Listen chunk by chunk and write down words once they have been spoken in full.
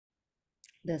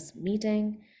this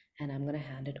meeting, and I'm going to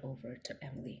hand it over to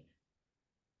Emily.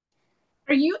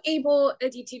 Are you able,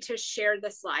 Aditi, to share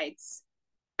the slides?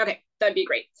 Okay, that'd be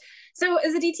great. So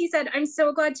as Aditi said, I'm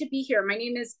so glad to be here. My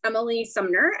name is Emily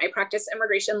Sumner. I practice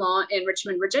immigration law in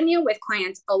Richmond, Virginia with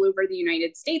clients all over the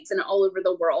United States and all over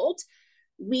the world.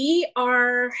 We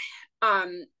are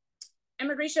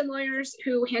immigration lawyers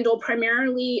who handle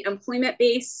primarily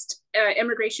employment-based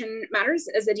immigration matters,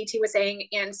 as Aditi was saying,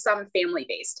 and some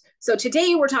family-based. So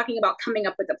today we're talking about coming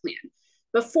up with a plan.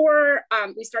 Before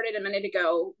we started a minute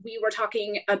ago, we were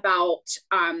talking about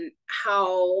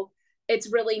how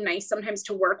it's really nice sometimes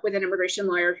to work with an immigration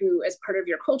lawyer who is part of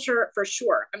your culture, for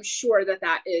sure. I'm sure that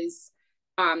that is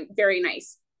very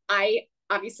nice. I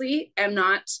obviously am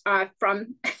not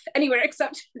from anywhere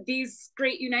except these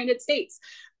great United States.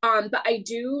 But I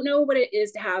do know what it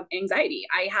is to have anxiety.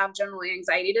 I have general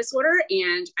anxiety disorder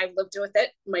and I've lived with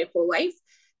it my whole life.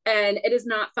 And it is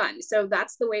not fun. So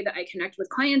that's the way that I connect with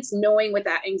clients, knowing what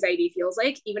that anxiety feels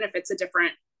like, even if it's a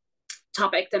different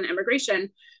topic than immigration.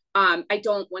 I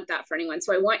don't want that for anyone.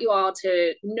 So I want you all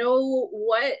to know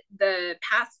what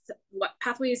what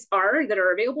pathways are that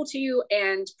are available to you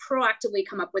and proactively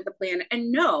come up with a plan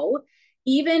and know,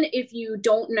 even if you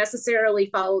don't necessarily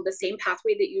follow the same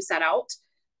pathway that you set out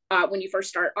when you first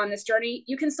start on this journey,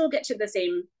 you can still get to the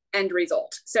same end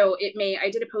result. So I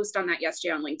did a post on that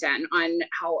yesterday on LinkedIn on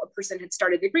how a person had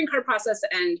started the green card process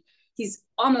and he's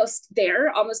almost there,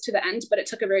 almost to the end, but it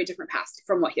took a very different path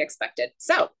from what he expected.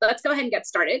 So let's go ahead and get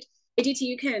started. Aditi,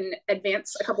 you can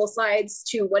advance a couple of slides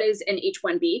to what is an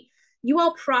H-1B. You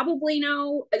all probably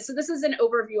know, so this is an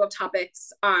overview of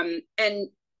topics, and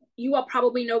you all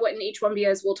probably know what an H-1B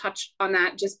is. We'll touch on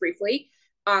that just briefly.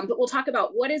 But we'll talk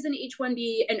about what is an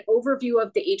H-1B, an overview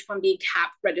of the H-1B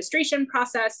CAP registration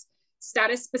process,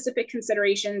 status-specific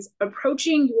considerations,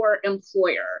 approaching your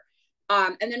employer,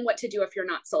 and then what to do if you're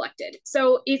not selected.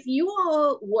 So if you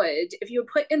would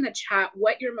put in the chat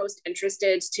what you're most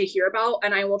interested to hear about,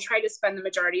 and I will try to spend the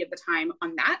majority of the time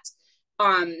on that.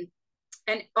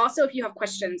 And also if you have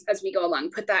questions as we go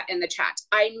along, put that in the chat.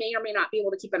 I may or may not be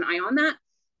able to keep an eye on that.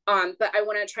 But I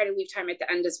want to try to leave time at the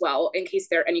end as well in case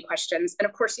there are any questions. And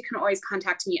of course, you can always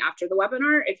contact me after the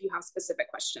webinar if you have specific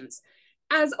questions.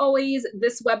 As always,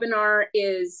 this webinar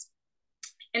is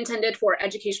intended for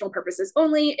educational purposes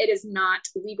only. It is not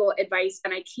legal advice,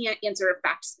 and I can't answer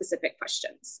fact-specific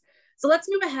questions. So let's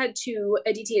move ahead to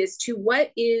Aditi as to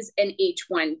what is an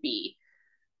H-1B.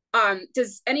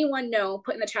 Does anyone know,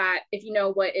 put in the chat if you know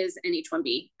what is an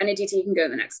H-1B. And Aditi, you can go to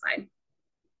the next slide.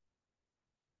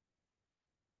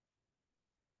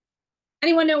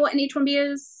 Anyone know what an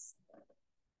H-1B is?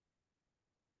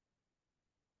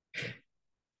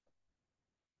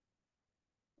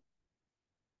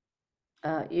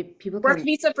 If people Work can...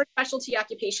 visa for specialty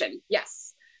occupation.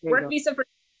 Yes. Work visa for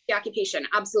specialty occupation.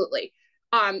 Absolutely.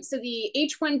 So the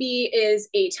H-1B is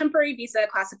a temporary visa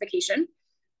classification.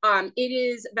 It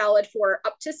is valid for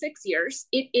up to 6 years.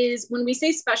 It is, when we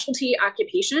say specialty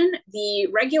occupation, the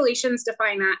regulations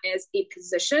define that as a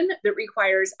position that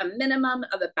requires a minimum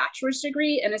of a bachelor's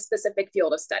degree in a specific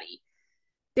field of study.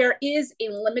 There is a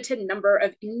limited number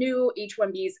of new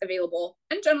H-1Bs available.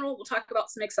 In general, we'll talk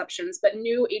about some exceptions, but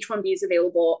new H-1Bs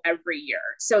available every year.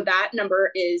 So that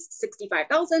number is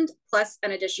 65,000 plus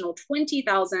an additional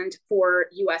 20,000 for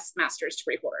US master's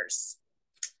degree holders.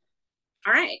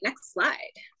 All right, next slide.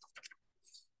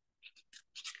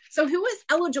 So who is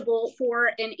eligible for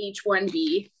an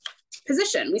H-1B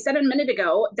position? We said a minute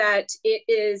ago that it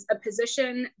is a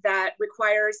position that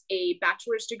requires a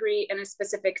bachelor's degree in a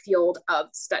specific field of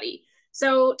study.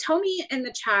 So tell me in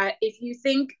the chat if you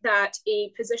think that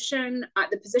a position,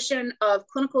 the position of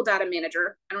clinical data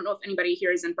manager, I don't know if anybody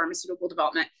here is in pharmaceutical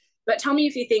development, but tell me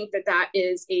if you think that that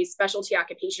is a specialty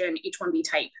occupation H-1B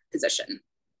type position.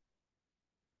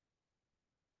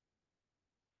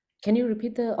 Can you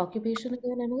repeat the occupation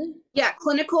again, Emily? Yeah,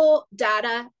 clinical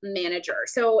data manager.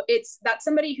 So that's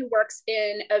somebody who works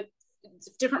in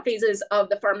different phases of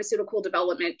the pharmaceutical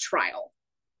development trial.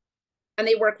 And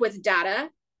they work with data.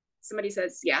 Somebody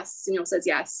says yes, Sunil says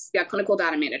yes. Yeah, clinical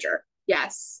data manager,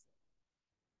 yes.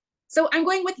 So I'm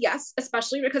going with yes,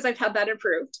 especially because I've had that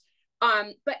approved.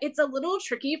 But it's a little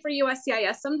tricky for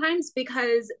USCIS sometimes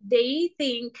because they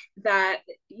think that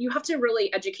you have to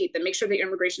really educate them, make sure the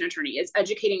immigration attorney is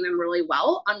educating them really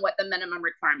well on what the minimum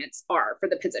requirements are for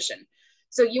the position.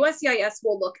 So USCIS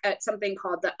will look at something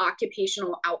called the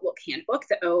Occupational Outlook Handbook,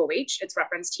 the OOH, it's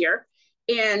referenced here.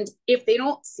 And if they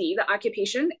don't see the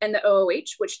occupation and the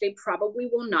OOH, which they probably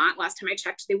will not, last time I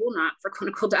checked, they will not for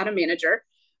clinical data manager,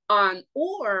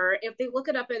 Or if they look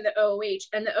it up in the OOH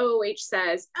and the OOH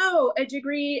says, oh, a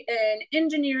degree in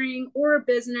engineering or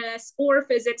business or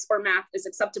physics or math is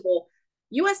acceptable,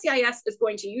 USCIS is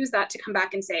going to use that to come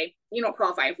back and say, you don't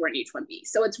qualify for an H-1B.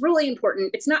 So it's really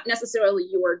important. It's not necessarily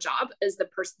your job as the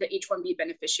H-1B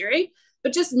beneficiary,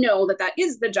 but just know that that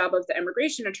is the job of the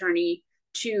immigration attorney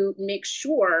to make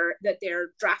sure that they're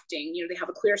drafting, they have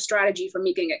a clear strategy for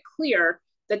making it clear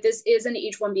that this is an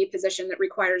H-1B position that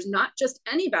requires not just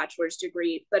any bachelor's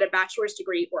degree, but a bachelor's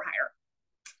degree or higher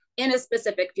in a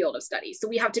specific field of study. So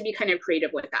we have to be kind of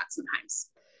creative with that sometimes.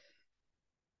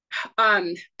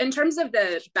 In terms of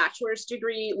the bachelor's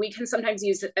degree, we can sometimes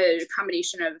use a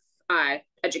combination of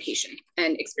education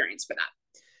and experience for that.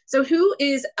 So who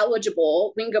is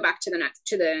eligible? We can go back to the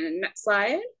next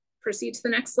slide, proceed to the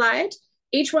next slide.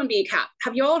 H-1B cap.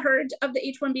 Have you all heard of the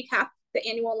H-1B cap, the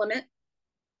annual limit?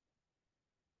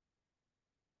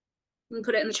 You can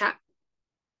put it in the chat.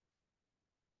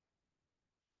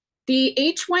 The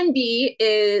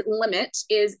H-1B limit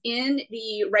is in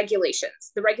the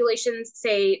regulations. The regulations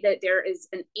say that there is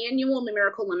an annual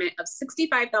numerical limit of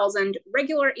 65,000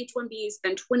 regular H-1Bs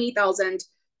and 20,000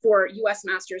 for U.S.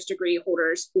 master's degree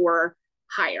holders or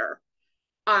higher.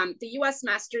 The U.S.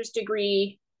 master's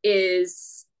degree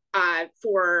is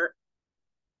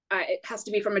it has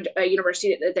to be from a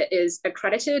university that is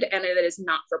accredited and that is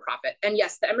not for profit. And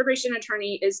yes, the immigration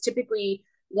attorney is typically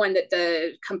one that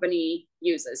the company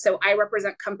uses. So I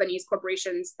represent companies,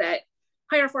 corporations that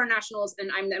hire foreign nationals, and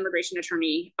I'm the immigration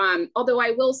attorney. Although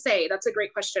I will say, that's a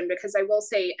great question, because I will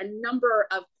say a number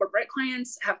of corporate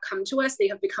clients have come to us. They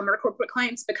have become our corporate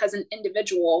clients because an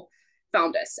individual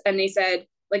found us. And they said,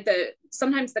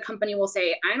 sometimes the company will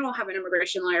say, I don't have an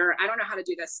immigration lawyer. I don't know how to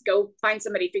do this. Go find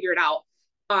somebody, figure it out.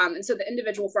 And so the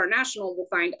individual foreign national will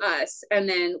find us, and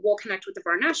then we'll connect with the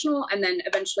foreign national, and then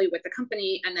eventually with the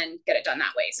company, and then get it done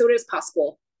that way. So it is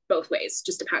possible both ways,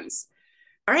 just depends.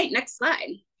 All right, next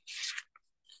slide.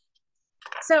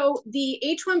 So the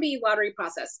H-1B lottery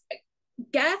process.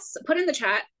 Put in the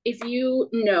chat if you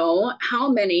know how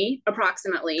many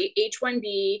approximately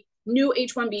new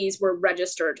H-1Bs were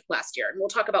registered last year. And we'll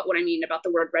talk about what I mean about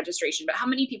the word registration, but how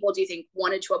many people do you think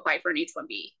wanted to apply for an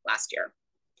H-1B last year?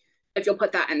 If you'll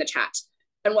put that in the chat.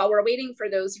 And while we're waiting for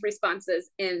those responses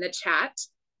in the chat,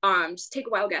 just take a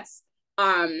wild guess.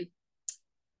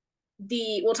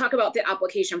 We'll talk about the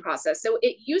application process. So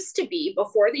it used to be,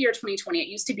 before the year 2020, it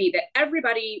used to be that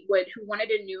everybody who wanted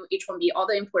a new H-1B, all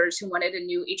the employers who wanted a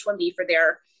new H-1B for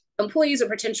their employees or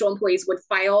potential employees would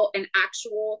file an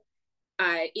actual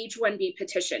H-1B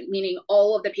petition, meaning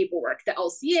all of the paperwork, the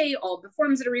LCA, all of the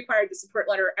forms that are required, the support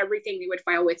letter, everything they would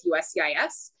file with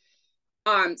USCIS.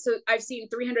 So I've seen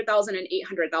 300,000 and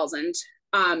 800,000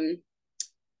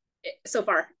 so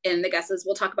far in the guesses.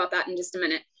 We'll talk about that in just a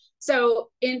minute. So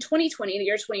in 2020, the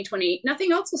year 2020,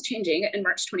 nothing else was changing in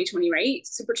March 2020, right?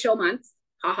 Super chill month,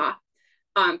 haha.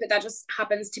 But that just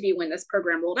happens to be when this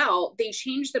program rolled out. They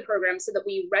changed the program so that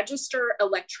we register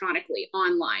electronically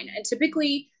online. And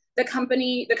typically the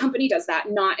company does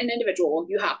that, not an individual.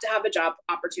 You have to have a job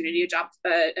opportunity,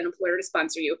 an employer to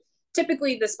sponsor you.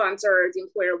 Typically the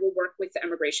employer will work with the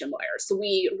immigration lawyer. So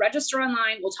we register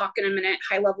online. We'll talk in a minute,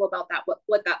 high level about that,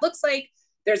 what that looks like.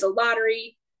 There's a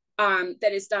lottery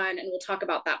that is done, and we'll talk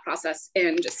about that process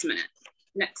in just a minute.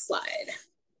 Next slide.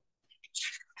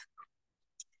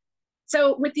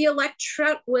 So with the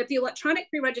electronic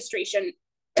pre-registration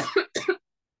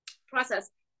process,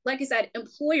 like I said,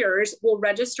 employers will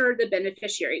register the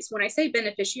beneficiaries. When I say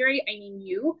beneficiary, I mean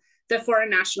you, the foreign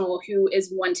national who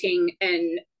is wanting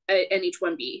an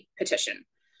H-1B petition.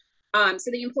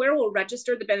 So the employer will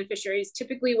register the beneficiaries,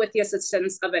 typically with the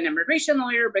assistance of an immigration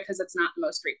lawyer, because it's not the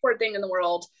most straightforward thing in the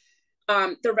world.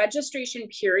 The registration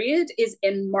period is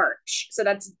in March. So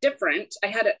that's different. I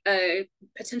had a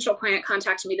potential client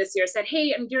contact me this year, said,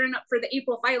 hey, I'm gearing up for the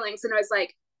April filings. And I was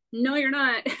like, no, you're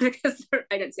not, because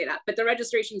I didn't say that, but the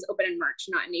registration's open in March,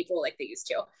 not in April like they used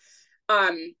to.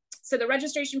 So the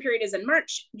registration period is in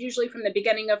March, usually from the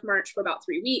beginning of March for about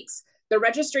 3 weeks. The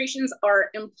registrations are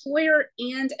employer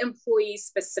and employee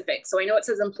specific. So I know it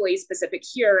says employee specific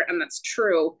here, and that's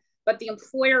true, but the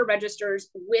employer registers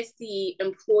with the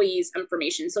employee's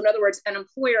information. So in other words, an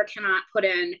employer cannot put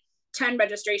in 10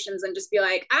 registrations and just be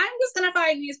like, I'm just gonna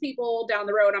find these people down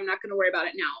the road. I'm not gonna worry about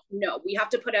it now. No, we have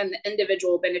to put in the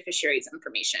individual beneficiary's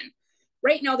information.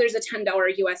 Right now, there's a $10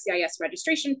 USCIS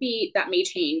registration fee that may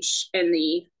change in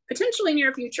the potentially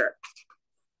near future.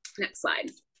 Next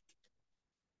slide.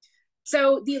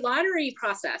 So the lottery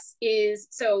process is,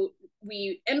 so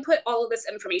we input all of this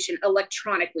information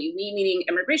electronically, we meaning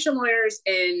immigration lawyers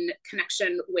in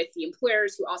connection with the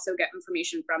employers who also get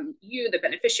information from you, the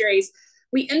beneficiaries.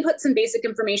 We input some basic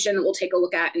information that we'll take a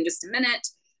look at in just a minute.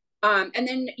 And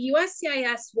then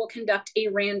USCIS will conduct a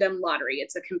random lottery.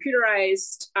 It's a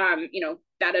computerized,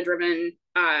 data-driven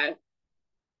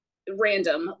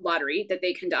random lottery that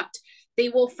they conduct. They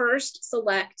will first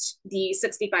select the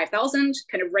 65,000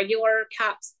 kind of regular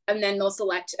caps, and then they'll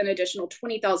select an additional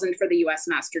 20,000 for the US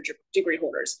master degree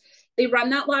holders. They run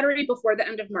that lottery before the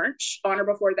end of March, on or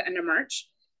before the end of March.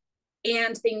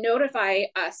 And they notify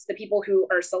us, the people who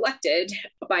are selected,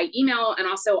 by email and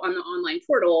also on the online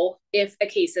portal if a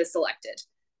case is selected.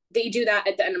 They do that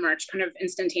at the end of March, kind of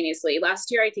instantaneously. Last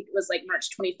year, I think it was like March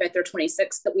 25th or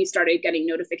 26th that we started getting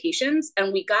notifications,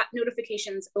 and we got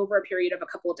notifications over a period of a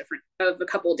couple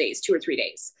of days, 2 or 3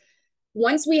 days.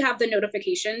 Once we have the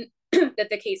notification that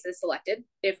the case is selected,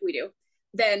 if we do,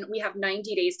 then we have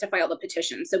 90 days to file the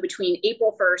petition. So between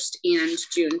April 1st and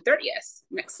June 30th.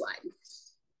 Next slide.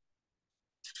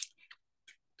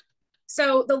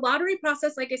 So the lottery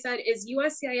process, like I said, is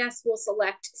USCIS will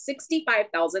select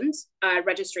 65,000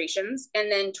 registrations and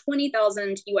then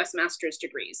 20,000 US master's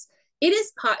degrees. It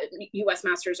is US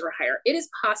masters or higher. It is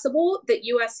possible that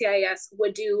USCIS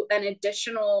would do an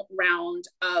additional round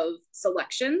of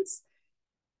selections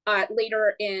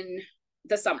later in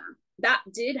the summer. That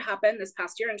did happen this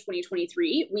past year in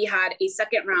 2023. We had a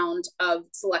second round of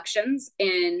selections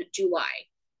in July.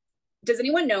 Does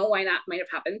anyone know why that might have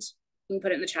happened? You can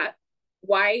put it in the chat.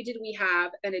 Why did we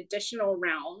have an additional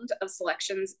round of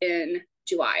selections in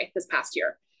July this past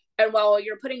year? And while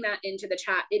you're putting that into the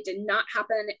chat, it did not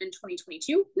happen in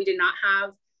 2022. We did not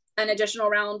have an additional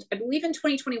round. I believe in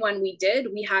 2021 we did.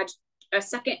 We had a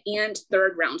second and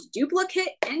third round.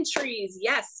 Duplicate entries.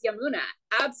 Yes, Yamuna,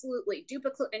 absolutely.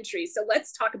 Duplicate entries. So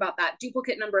let's talk about that.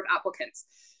 Duplicate number of applicants.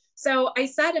 So I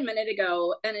said a minute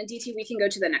ago, and in DT, we can go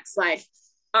to the next slide.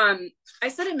 I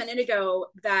said a minute ago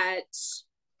that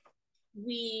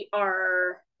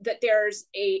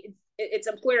it's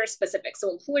employer specific. So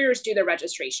employers do the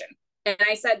registration. And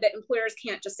I said that employers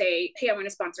can't just say, hey, I'm going to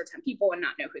sponsor 10 people and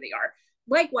not know who they are.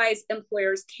 Likewise,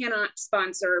 employers cannot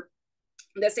sponsor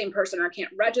the same person or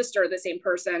can't register the same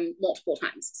person multiple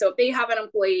times. So if they have an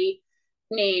employee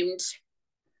named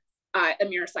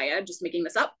Amir Syed, just making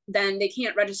this up, then they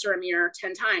can't register Amir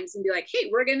 10 times and be like, hey,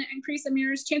 we're going to increase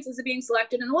Amir's chances of being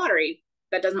selected in the lottery.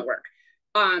 That doesn't work.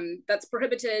 That's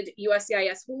prohibited.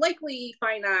 USCIS will likely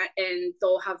find that and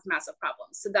they'll have massive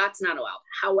problems. So that's not allowed.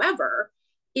 However,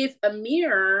 if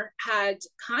Amir had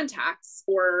contacts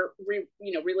or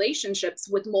relationships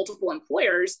with multiple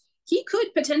employers, he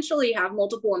could potentially have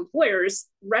multiple employers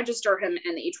register him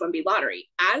in the H-1B lottery.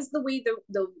 As the way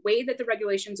that the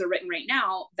regulations are written right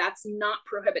now, that's not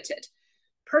prohibited.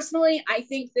 Personally, I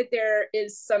think that there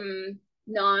is some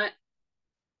not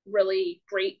really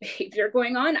great behavior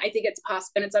going on. I think it's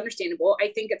possible, and it's understandable. I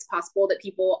think it's possible that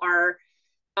people are,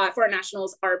 foreign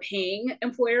nationals are paying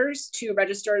employers to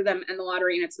register them in the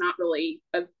lottery, and it's not really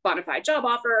a bona fide job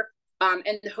offer,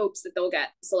 in the hopes that they'll get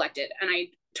selected. And I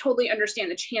totally understand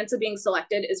the chance of being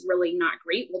selected is really not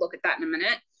great. We'll look at that in a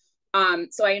minute.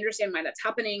 So I understand why that's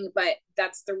happening, but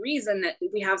that's the reason that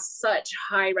we have such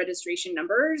high registration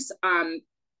numbers.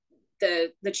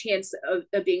 The chance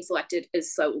of being selected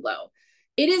is so low.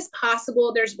 It is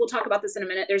possible, we'll talk about this in a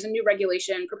minute, there's a new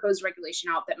regulation, proposed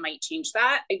regulation out that might change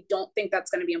that. I don't think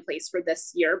that's going to be in place for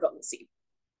this year, but we'll see.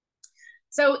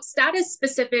 So status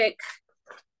specific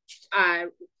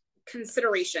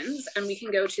considerations, and we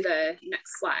can go to the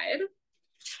next slide.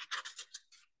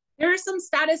 There are some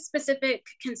status specific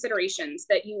considerations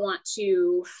that you want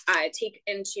to take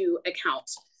into account.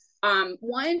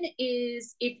 One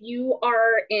is if you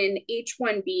are in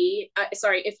H-1B,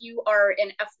 if you are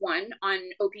in F1 on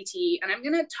OPT, and I'm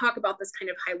going to talk about this kind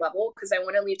of high level because I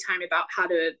want to leave time about how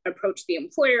to approach the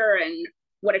employer and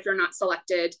what if you're not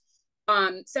selected.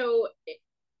 So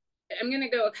I'm going to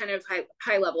go kind of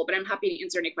high level, but I'm happy to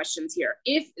answer any questions here.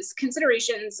 If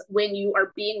considerations when you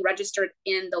are being registered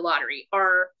in the lottery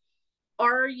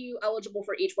are you eligible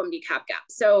for H-1B cap gap?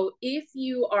 So if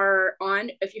you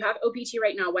have OPT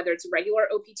right now, whether it's regular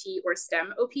OPT or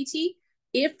STEM OPT,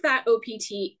 if that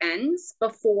OPT ends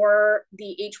before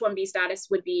the H-1B status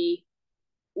would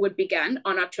begin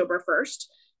on October 1st,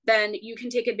 then you can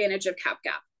take advantage of cap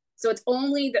gap. So it's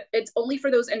only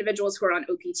for those individuals who are on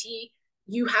OPT.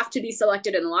 You have to be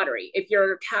selected in the lottery. If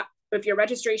your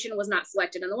registration was not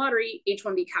selected in the lottery,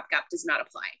 H-1B cap gap does not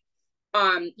apply.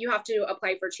 You have to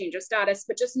apply for change of status,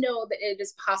 but just know that it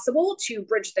is possible to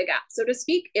bridge the gap, so to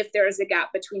speak, if there is a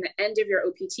gap between the end of your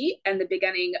OPT and the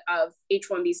beginning of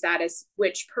H-1B status,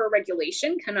 which per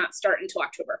regulation cannot start until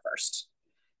October 1st.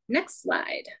 Next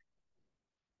slide.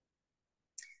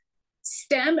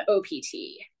 STEM OPT.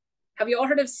 Have you all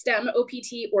heard of STEM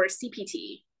OPT or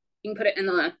CPT? You can put it in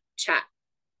the chat.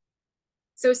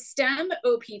 So STEM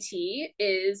OPT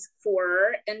is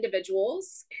for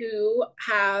individuals who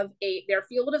have their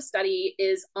field of study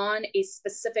is on a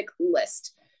specific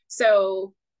list.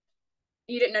 So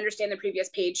you didn't understand the previous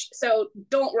page, so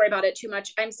don't worry about it too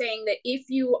much. I'm saying that if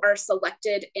you are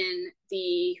selected in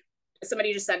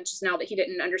somebody just said just now that he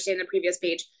didn't understand the previous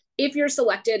page, if you're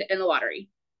selected in the lottery,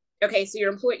 okay, so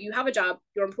you have a job,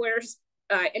 your employer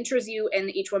enters you in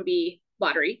the H-1B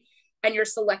lottery, and you're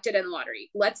selected in the lottery.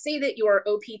 Let's say that your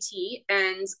OPT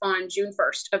ends on June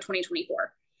 1st of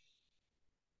 2024.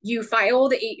 Your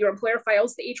employer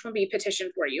files the H-1B petition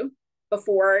for you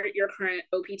before your current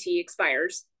OPT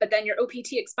expires, but then your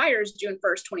OPT expires June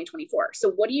 1st, 2024. So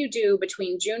what do you do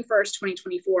between June 1st,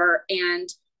 2024 and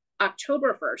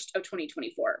October 1st of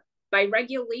 2024? By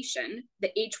regulation,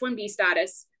 the H-1B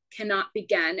status cannot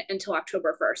begin until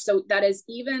October 1st. So that is,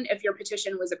 even if your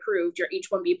petition was approved, your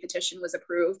H-1B petition was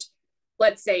approved,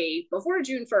 let's say before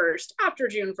June 1st, after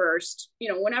June 1st,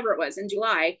 whenever it was in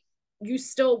July, you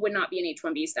still would not be in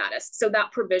H-1B status. So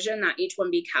that provision, that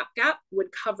H-1B cap gap,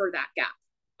 would cover that gap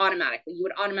automatically. You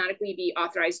would automatically be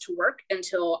authorized to work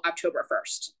until October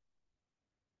 1st.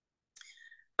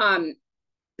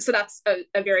 So that's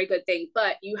a very good thing,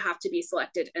 but you have to be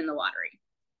selected in the lottery.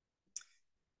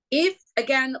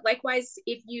 Likewise,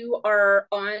 if you are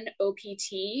on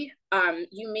OPT,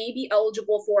 you may be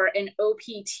eligible for an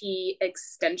OPT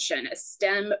extension, a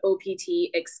STEM OPT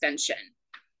extension.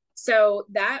 So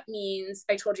that means,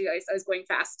 I told you guys I was going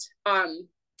fast,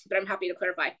 but I'm happy to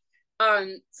clarify.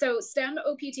 So STEM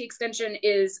OPT extension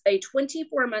is a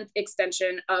 24-month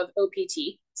extension of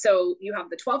OPT. So you have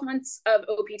the 12 months of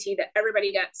OPT that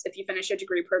everybody gets if you finish a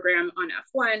degree program on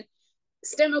F1.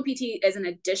 STEM OPT is an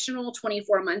additional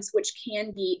 24 months, which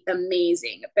can be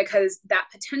amazing because that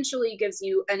potentially gives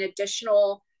you an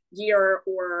additional year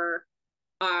or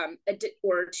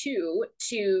two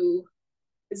to,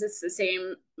 is this the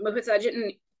same? Mohit, I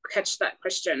didn't catch that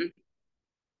question.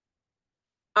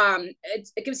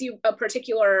 It gives you a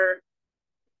particular,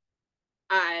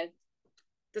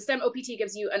 the STEM OPT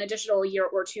gives you an additional year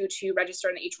or two to register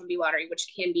in the H-1B lottery, which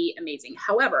can be amazing.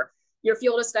 However, your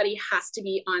field of study has to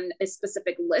be on a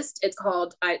specific list. It's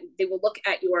called, they will look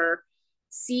at your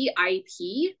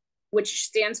CIP, which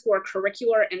stands for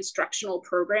Curricular Instructional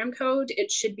Program Code.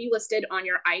 It should be listed on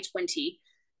your I-20.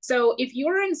 So if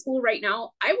you're in school right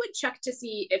now, I would check to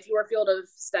see if your field of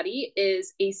study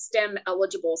is a STEM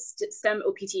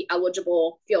OPT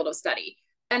eligible field of study.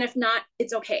 And if not,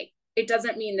 it's okay. It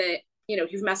doesn't mean that,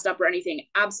 you've messed up or anything.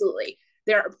 Absolutely.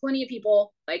 There are plenty of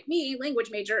people like me, language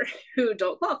major, who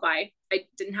don't qualify. I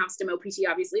didn't have STEM OPT,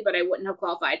 obviously, but I wouldn't have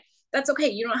qualified. That's okay.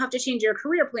 You don't have to change your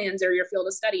career plans or your field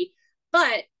of study.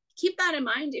 But keep that in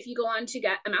mind if you go on to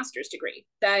get a master's degree,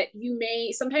 that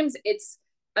sometimes it's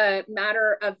a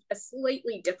matter of a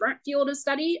slightly different field of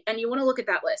study, and you want to look at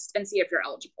that list and see if you're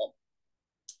eligible.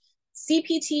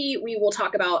 CPT, we will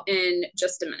talk about in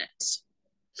just a minute.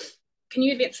 Can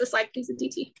you advance the slide, please,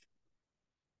 DT?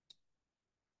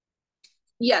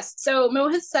 Yes, so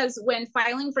Mohit says when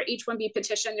filing for H-1B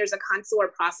petition, there's a consular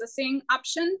processing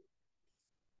option.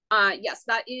 Yes,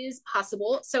 that is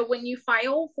possible. So when you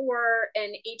file for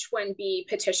an H-1B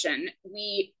petition,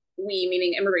 we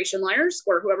meaning immigration lawyers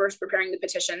or whoever is preparing the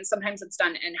petition, sometimes it's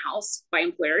done in-house by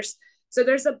employers. So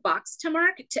there's a box to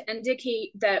mark to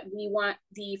indicate that we want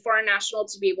the foreign national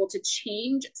to be able to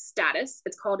change status.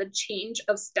 It's called a change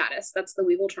of status. That's the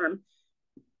legal term.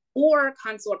 Or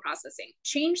consular processing.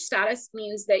 Change status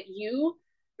means that you,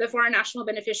 the foreign national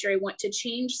beneficiary, want to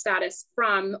change status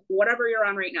from whatever you're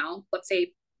on right now. Let's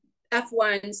say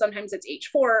F1, sometimes it's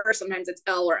H4, or sometimes it's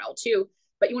L or L2,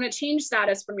 but you want to change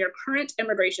status from your current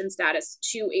immigration status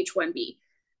to H-1B.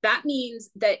 That means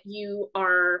that you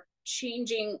are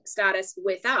changing status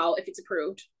without, if it's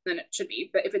approved, then it should be,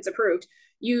 but if it's approved,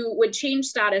 you would change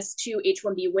status to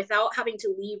H-1B without having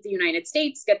to leave the United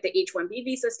States, get the H-1B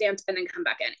visa stamped, and then come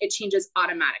back in. It changes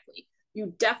automatically.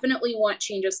 You definitely want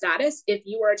change of status if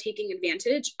you are taking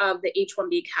advantage of the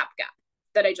H-1B cap gap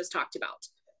that I just talked about.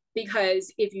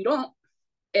 Because if you don't,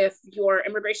 if your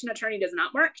immigration attorney does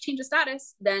not mark change of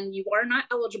status, then you are not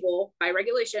eligible by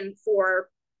regulation for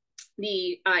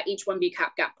the H-1B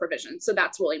cap gap provision. So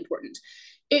that's really important.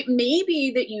 It may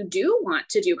be that you do want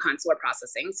to do consular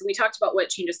processing. So we talked about what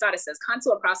change of status is.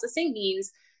 Consular processing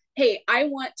means hey, I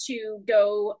want to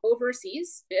go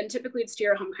overseas, and typically it's to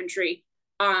your home country,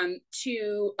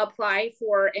 to apply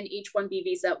for an H-1B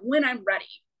visa when I'm ready.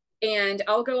 And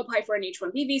I'll go apply for an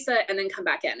H-1B visa and then come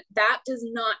back in. That does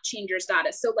not change your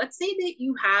status. So let's say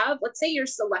that let's say you're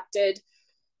selected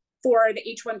for the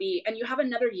H-1B and you have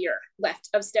another year left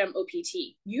of STEM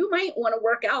OPT. You might want to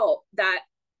work out that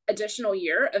additional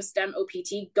year of STEM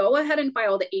OPT. Go ahead and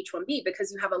file the H-1B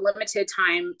because you have a limited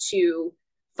time to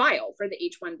file for the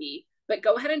H-1B. But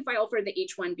go ahead and file for the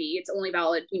H-1B. It's only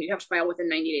valid, you have to file within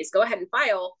 90 days. Go ahead and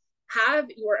file. Have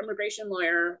your immigration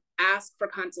lawyer ask for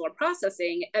consular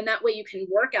processing, and that way you can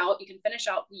finish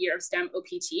out the year of STEM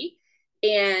OPT,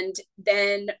 and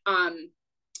then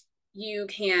you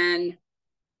can,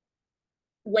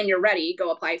 when you're ready,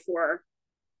 go apply for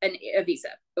a visa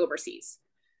overseas.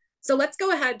 So let's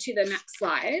go ahead to the next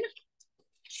slide.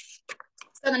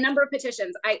 So the number of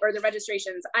petitions, or the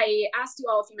registrations, I asked you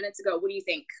all a few minutes ago, what do you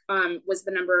think was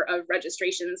the number of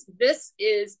registrations? This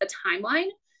is a timeline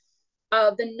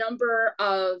of the number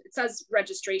of, it says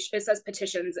registration, it says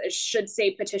petitions. It should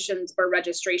say petitions or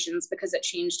registrations because it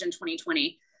changed in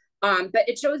 2020. But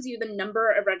it shows you the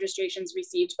number of registrations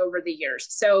received over the years.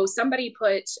 So somebody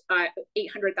put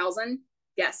 800,000.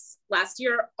 Yes, last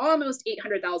year, almost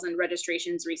 800,000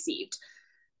 registrations received.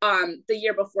 The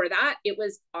year before that, it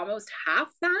was almost half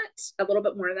that, a little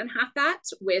bit more than half that,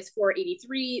 with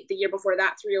 483. The year before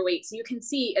that, 308. So you can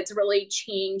see it's really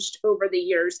changed over the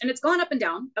years, and it's gone up and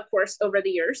down, of course, over the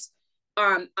years.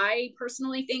 I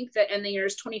personally think that in the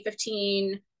years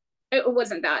 2015, it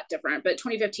wasn't that different, but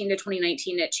 2015 to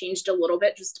 2019, it changed a little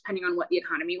bit, just depending on what the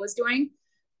economy was doing.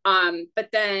 But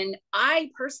then I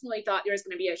personally thought there was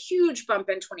going to be a huge bump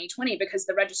in 2020 because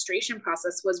the registration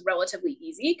process was relatively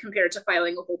easy compared to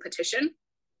filing a whole petition.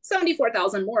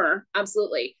 74,000 more,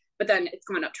 absolutely. But then it's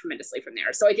gone up tremendously from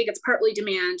there. So I think it's partly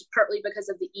demand, partly because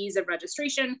of the ease of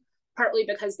registration, partly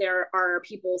because there are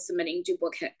people submitting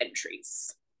duplicate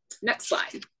entries. Next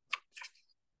slide.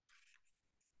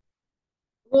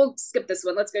 We'll skip this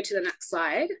one. Let's go to the next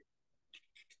slide.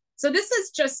 So this is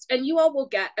just, and you all will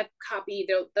get a copy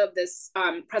of this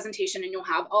presentation, and you'll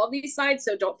have all of these slides,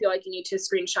 so don't feel like you need to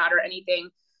screenshot or anything.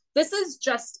 This is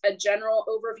just a general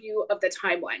overview of the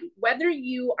timeline. Whether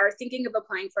you are thinking of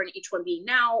applying for an H-1B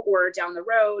now or down the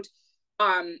road,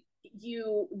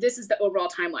 this is the overall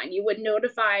timeline. You and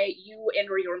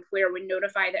or your employer would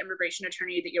notify the immigration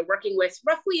attorney that you're working with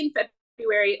roughly in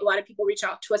February. A lot of people reach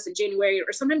out to us in January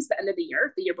or sometimes the end of the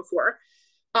year before.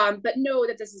 But know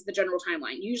that this is the general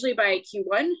timeline. Usually by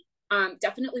Q1,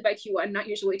 definitely by Q1, not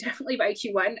usually, definitely by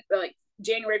Q1, like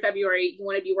January, February, you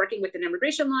want to be working with an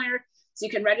immigration lawyer so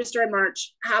you can register in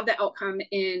March, have the outcome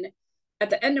in at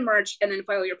the end of March, and then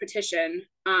file your petition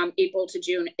April to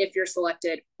June if you're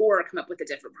selected, or come up with a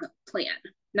different plan.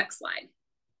 Next slide.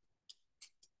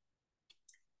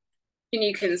 And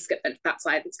you can skip that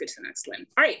slide. Let's go to the next one.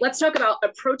 All right, let's talk about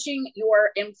approaching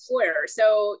your employer.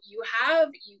 So you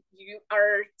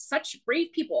are such brave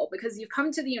people because you've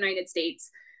come to the United States.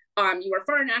 You are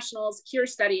foreign nationals here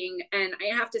studying, and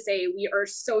I have to say we are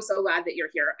so glad that you're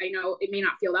here. I know it may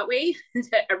not feel that way,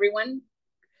 that everyone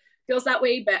feels that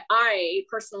way, but I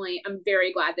personally am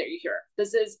very glad that you're here.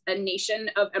 This is a nation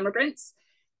of immigrants.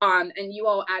 And you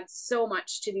all add so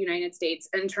much to the United States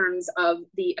in terms of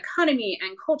the economy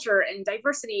and culture and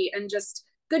diversity and just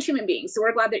good human beings. So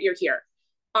we're glad that you're here.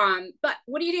 But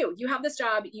what do? You have this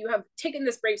job. You have taken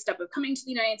this brave step of coming to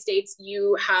the United States.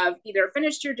 You have either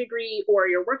finished your degree or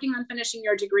you're working on finishing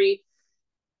your degree.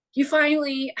 You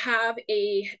finally have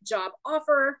a job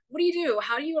offer. What do?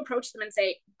 How do you approach them and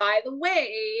say, by the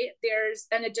way, there's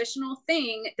an additional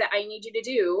thing that I need you to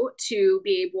do to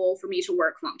be able for me to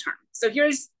work long term? So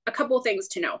here's a couple of things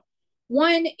to know.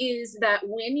 One is that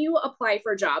when you apply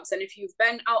for jobs, and if you've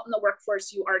been out in the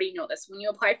workforce, you already know this. When you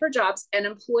apply for jobs, an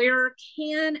employer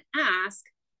can ask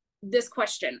this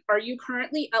question: are you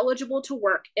currently eligible to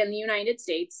work in the United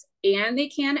States? And they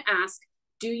can ask,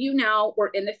 do you now or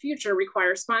in the future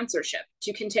require sponsorship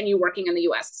to continue working in the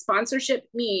US? Sponsorship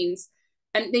means,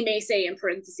 and they may say in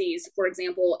parentheses, for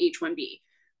example, H-1B.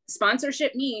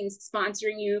 Sponsorship means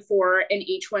sponsoring you for an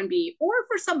H-1B or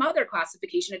for some other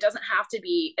classification. It doesn't have to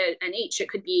be an H, it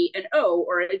could be an O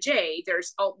or a J.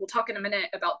 We'll talk in a minute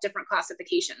about different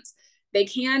classifications. They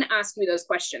can ask you those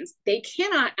questions. They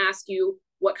cannot ask you,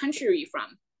 what country are you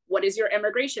from? What is your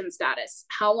immigration status?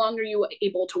 How long are you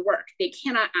able to work? They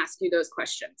cannot ask you those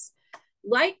questions.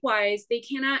 Likewise, they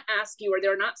cannot ask you, or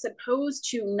they're not supposed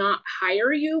to not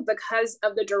hire you because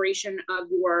of the duration of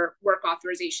your work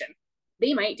authorization.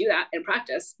 They might do that in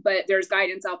practice, but there's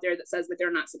guidance out there that says that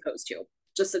they're not supposed to,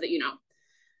 just so that you know.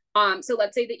 So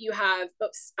let's say that you have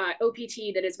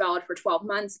OPT that is valid for 12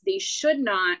 months. They should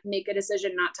not make a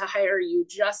decision not to hire you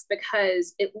just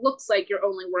because it looks like you're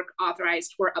only work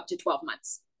authorized for up to 12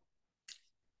 months.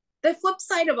 The flip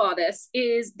side of all this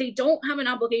is they don't have an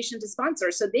obligation to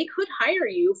sponsor. So they could hire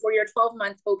you for your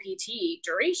 12-month OPT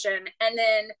duration and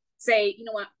then say, you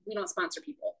know what, we don't sponsor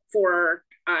people for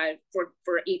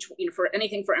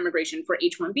anything for immigration, for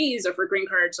H-1Bs or for green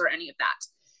cards or any of that.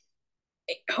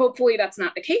 Hopefully that's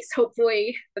not the case.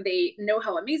 Hopefully they know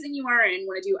how amazing you are and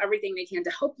want to do everything they can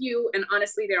to help you. And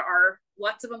honestly, there are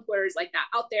lots of employers like that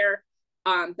out there.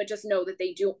 But just know that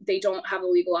they don't have a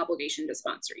legal obligation to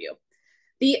sponsor you.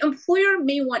 The employer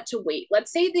may want to wait.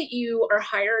 Let's say that you are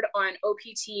hired on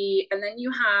OPT and then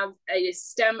you have a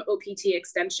STEM OPT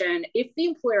extension. If the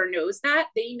employer knows that,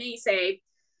 they may say,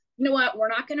 you know what, we're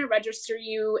not going to register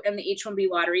you in the H-1B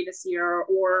lottery this year,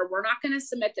 or we're not going to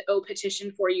submit the O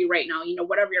petition for you right now,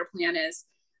 whatever your plan is,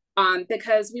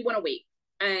 because we want to wait.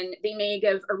 And they may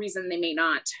give a reason, they may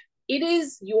not. It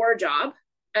is your job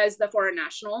as the foreign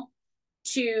national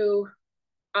to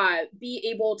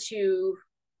be able to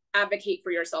advocate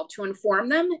for yourself, to inform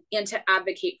them and to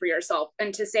advocate for yourself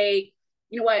and to say,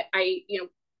 you know what,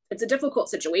 it's a difficult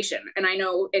situation. And I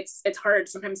know it's hard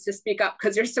sometimes to speak up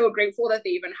because you're so grateful that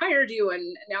they even hired you.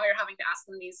 And now you're having to ask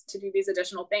them to do these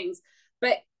additional things.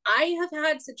 But I have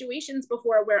had situations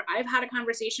before where I've had a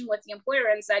conversation with the employer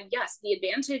and said, yes, the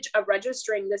advantage of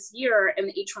registering this year in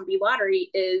the H-1B lottery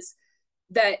is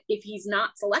that if he's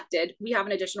not selected, we have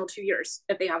an additional 2 years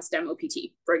if they have STEM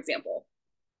OPT, for example.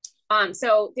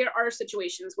 So there are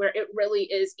situations where it really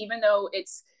is, even though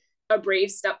it's a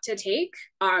brave step to take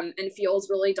and feels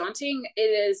really daunting, it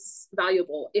is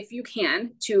valuable if you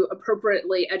can to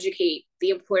appropriately educate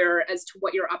the employer as to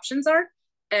what your options are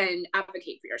and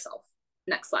advocate for yourself.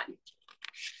 Next slide.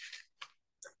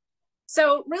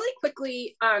 So really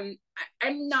quickly, I'm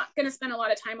not going to spend a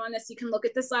lot of time on this. You can look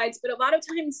at the slides, but a lot of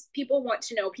times people want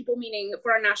to know, people meaning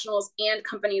foreign nationals and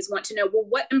companies want to know, well,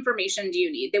 what information do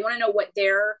you need? They want to know what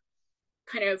their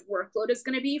kind of workload is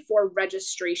going to be for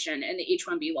registration in the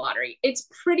H-1B lottery. It's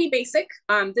pretty basic.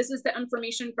 This is the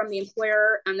information from the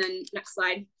employer, and then next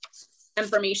slide,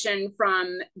 information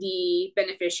from the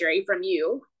beneficiary, from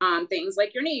you, things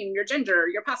like your name, your gender,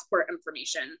 your passport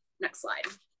information. Next slide.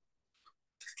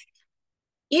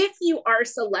 If you are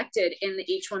selected in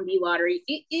the H-1B lottery,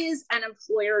 it is an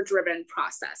employer-driven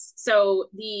process. So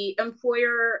the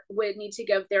employer would need to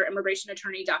give their immigration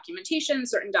attorney documentation,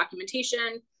 certain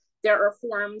documentation. There are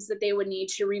forms that they would need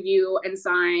to review and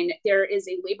sign. There is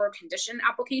a labor condition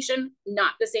application,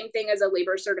 not the same thing as a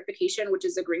labor certification, which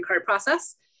is a green card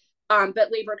process,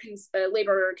 but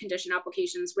labor condition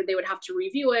applications where they would have to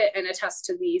review it and attest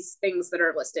to these things that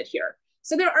are listed here.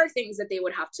 So there are things that they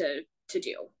would have to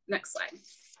do. Next slide.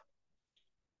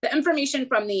 The information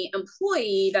from the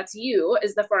employee, that's you,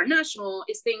 as the foreign national,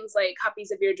 is things like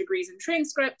copies of your degrees and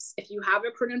transcripts. If you have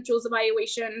a credentials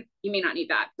evaluation, you may not need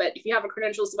that, but if you have a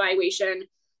credentials evaluation,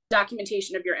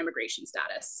 documentation of your immigration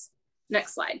status.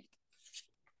 Next slide.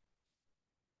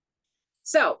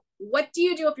 So what do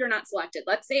you do if you're not selected?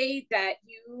 Let's say that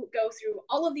you go through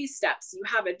all of these steps. You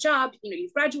have a job,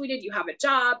 you've graduated, you have a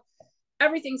job,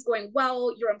 everything's going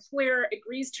well, your employer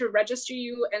agrees to register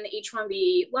you in the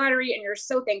H-1B lottery, and you're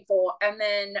so thankful. And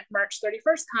then March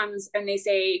 31st comes and they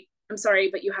say, I'm sorry,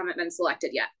 but you haven't been selected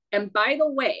yet. And by the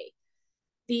way,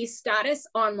 the status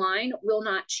online will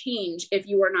not change if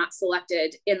you are not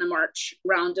selected in the March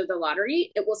round of the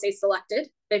lottery. It will say selected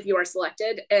if you are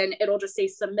selected, and it'll just say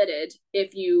submitted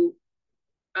if you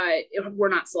were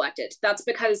not selected. That's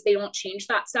because they don't change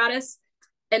that status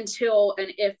until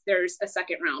and if there's a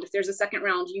second round. If there's a second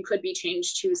round, you could be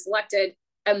changed to selected.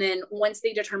 And then once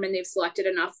they determine they've selected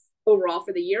enough overall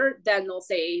for the year, then they'll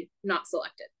say not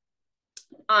selected.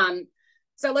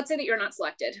 So let's say that you're not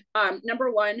selected. Number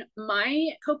one, my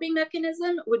coping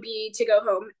mechanism would be to go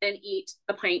home and eat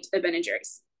a pint of Ben &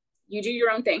 Jerry's. You do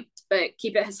your own thing, but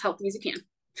keep it as healthy as you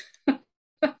can.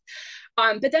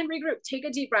 But then regroup, take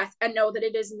a deep breath, and know that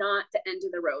it is not the end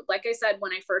of the road. Like I said,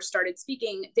 when I first started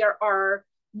speaking, there are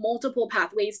multiple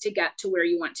pathways to get to where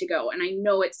you want to go. And I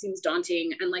know it seems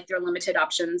daunting and like there are limited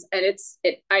options. And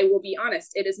I will be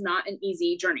honest, it is not an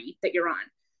easy journey that you're on,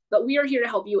 but we are here to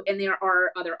help you. And there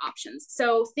are other options.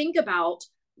 So think about,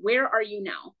 where are you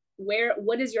now?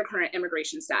 What is your current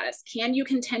immigration status? Can you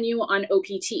continue on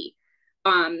OPT?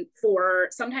 For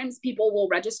sometimes people will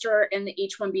register in the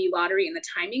H-1B lottery and the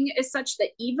timing is such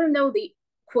that even though they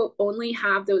quote only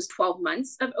have those 12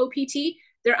 months of OPT,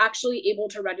 they're actually able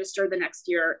to register the next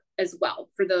year as well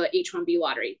for the H-1B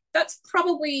lottery. That's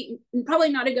probably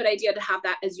not a good idea to have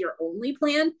that as your only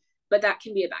plan, but that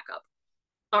can be a backup.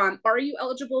 Are you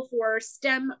eligible for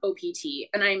STEM OPT?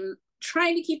 And I'm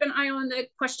trying to keep an eye on the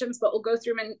questions, but we'll go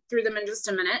through them in just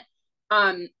a minute.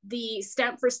 The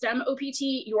STEM OPT,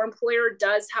 your employer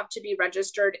does have to be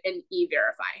registered in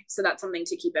E-Verify. So that's something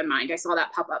to keep in mind. I saw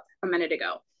that pop up a minute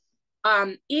ago.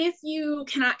 If you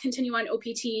cannot continue on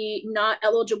OPT, not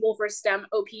eligible for STEM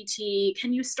OPT,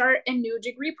 can you start a new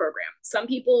degree program? Some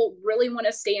people really want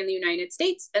to stay in the United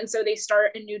States, and so they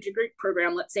start a new degree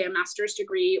program, let's say a master's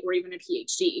degree or even a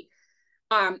PhD.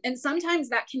 And sometimes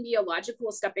that can be a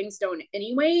logical stepping stone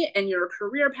anyway in your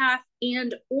career path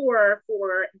and or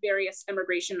for various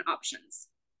immigration options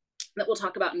that we'll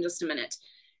talk about in just a minute.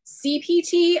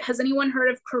 CPT, has anyone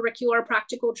heard of curricular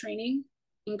practical training?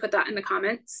 You can put that in the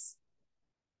comments.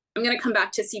 I'm going to come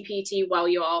back to CPT while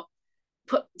you all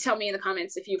tell me in the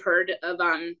comments if you've heard of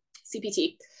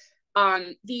CPT.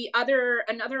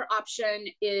 Another option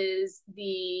is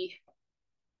the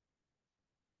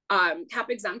CAP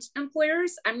exempt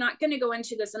employers. I'm not going to go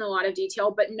into this in a lot of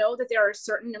detail, but know that there are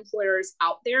certain employers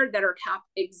out there that are CAP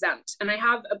exempt. And I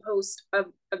have a post of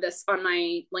this on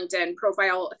my LinkedIn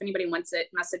profile. If anybody wants it,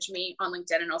 message me on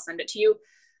LinkedIn and I'll send it to you.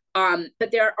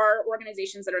 But there are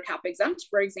organizations that are CAP exempt.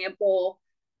 For example,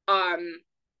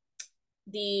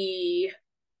 the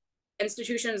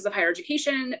institutions of higher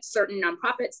education, certain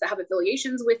nonprofits that have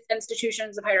affiliations with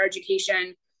institutions of higher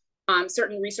education,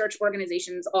 certain research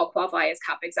organizations all qualify as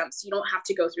CAP exempt, so you don't have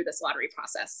to go through this lottery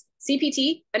process.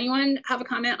 CPT, anyone have a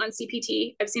comment on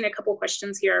CPT? I've seen a couple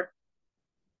questions here.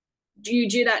 Do you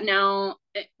do that now?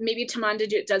 Maybe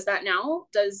Tamanda does that now,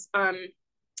 does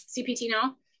CPT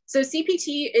now? So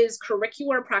CPT is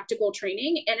curricular practical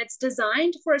training, and it's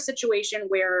designed for a situation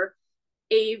where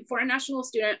a foreign national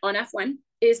student on F1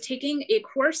 is taking a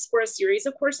course or a series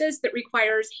of courses that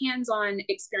requires hands-on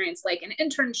experience, like an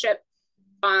internship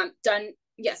done,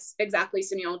 yes, exactly,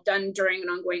 Sunil, done during an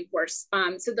ongoing course.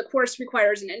 So the course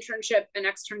requires an internship, an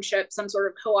externship, some sort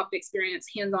of co-op experience,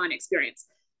 hands-on experience.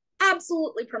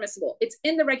 Absolutely permissible. It's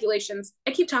in the regulations.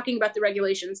 I keep talking about the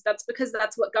regulations. That's because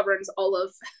that's what governs all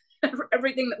of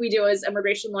everything that we do as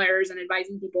immigration lawyers and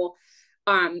advising people.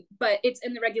 But it's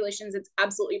in the regulations. It's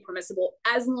absolutely permissible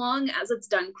as long as it's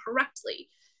done correctly.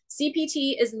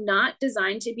 CPT is not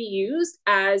designed to be used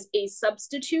as a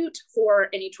substitute for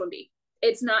an H-1B.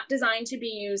 It's not designed to be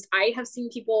used. I have seen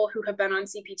people who have been on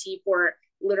CPT for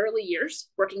literally years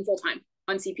working full-time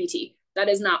on CPT. That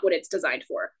is not what it's designed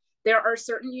for. There are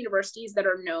certain universities that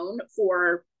are known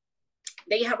for,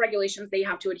 they have regulations they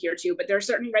have to adhere to, but there are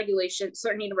certain regulations,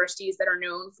 certain universities that are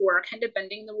known for kind of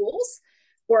bending the rules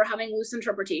or having loose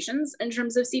interpretations in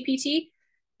terms of CPT.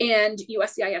 And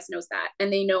USCIS knows that,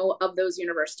 and they know of those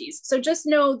universities. So just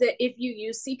know that if you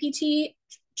use CPT,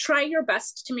 try your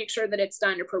best to make sure that it's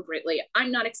done appropriately.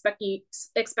 I'm not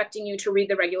expecting you to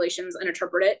read the regulations and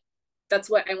interpret it. That's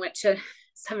what I went to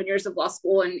 7 years of law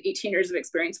school and 18 years of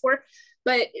experience for.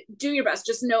 But do your best.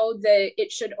 Just know that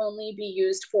it should only be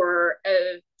used for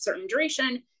a certain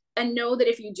duration, and know that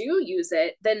if you do use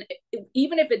it, then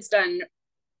even if it's done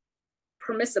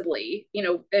permissibly,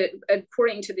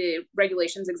 according to the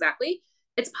regulations exactly,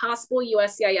 it's possible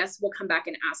USCIS will come back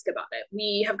and ask about it.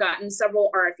 We have gotten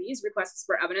several RFEs, requests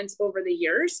for evidence, over the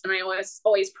years, and I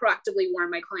always proactively warn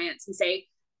my clients and say,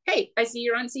 hey, I see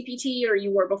you're on CPT or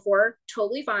you were before,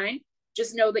 totally fine.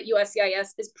 Just know that USCIS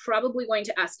is probably going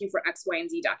to ask you for X, Y, and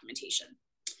Z documentation.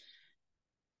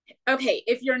 Okay,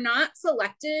 if you're not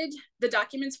selected, the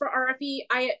documents for RFE,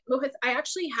 Mohit, I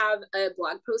actually have a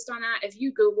blog post on that. If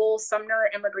you Google Sumner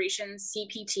Immigration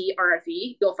CPT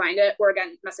RFE, you'll find it, or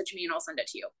again, message me and I'll send it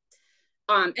to you.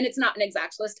 And it's not an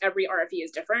exact list. Every RFE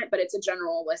is different, but it's a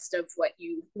general list of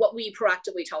what we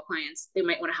proactively tell clients they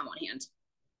might want to have on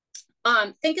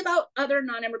hand. Think about other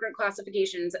non-immigrant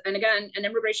classifications. And again, an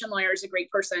immigration lawyer is a great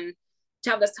person to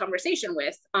have this conversation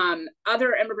with.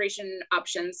 Other immigration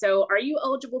options. So are you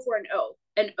eligible for an O?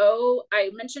 An O, I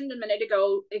mentioned a minute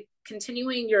ago,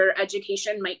 continuing your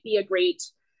education might be a great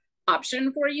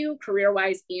option for you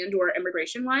career-wise and or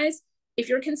immigration-wise. If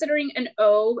you're considering an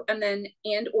O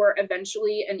and or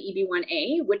eventually an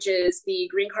EB-1A, which is the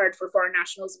green card for foreign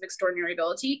nationals of extraordinary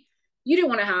ability, you do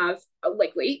want to have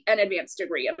likely an advanced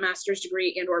degree, a master's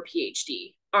degree and or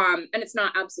PhD. And it's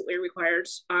not absolutely required,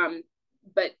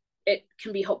 but it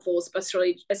can be helpful,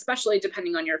 especially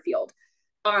depending on your field.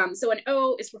 So an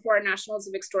O is for foreign nationals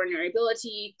of extraordinary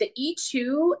ability. The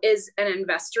E2 is an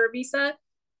investor visa,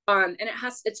 and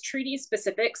it's treaty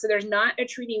specific. So there's not a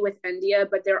treaty with India,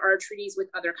 but there are treaties with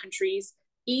other countries.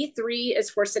 E3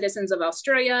 is for citizens of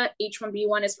Australia.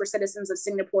 H1B1 is for citizens of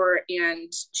Singapore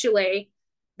and Chile.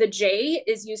 The J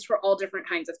is used for all different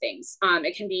kinds of things.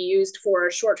 It can be used for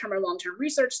short-term or long-term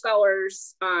research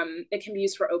scholars. It can be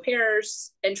used for au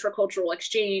pairs, intercultural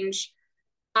exchange.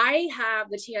 I have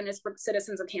the TN is for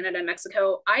citizens of Canada and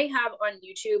Mexico. I have on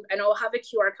YouTube, and I'll have a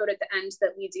QR code at the end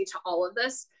that leads you to all of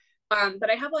this. But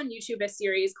I have on YouTube a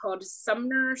series called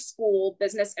Sumner School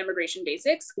Business Immigration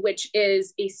Basics, which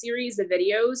is a series of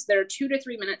videos that are 2 to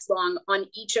 3 minutes long on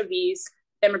each of these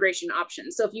immigration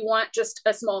options. So if you want just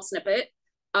a small snippet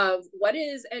of what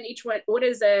is an H1, what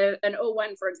is an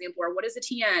O1, for example, or what is a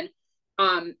TN,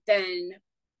 then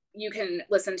you can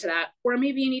listen to that. Or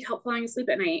maybe you need help falling asleep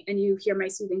at night and you hear my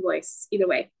soothing voice. Either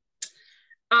way.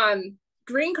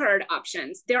 Green card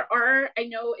options. There are, I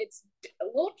know it's a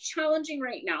little challenging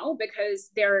right now because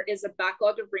there is a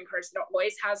backlog of green cards. There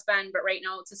always has been, but right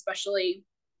now it's especially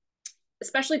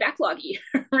backloggy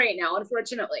right now,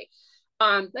 unfortunately.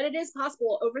 But it is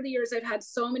possible. Over the years, I've had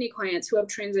so many clients who have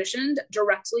transitioned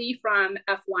directly from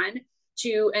F1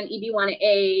 to an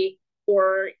EB1A,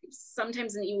 or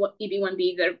sometimes an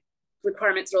EB1B. The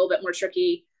requirements are a little bit more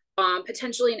tricky.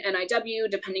 Potentially an NIW,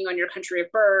 depending on your country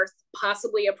of birth,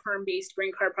 possibly a perm-based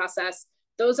green card process.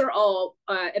 Those are all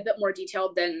a bit more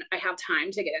detailed than I have time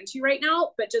to get into right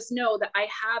now, but just know that I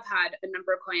have had a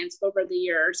number of clients over the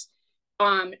years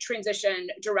transition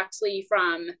directly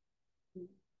from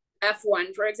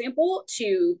F1, for example,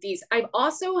 to these. I've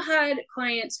also had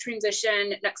clients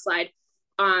transition, next slide,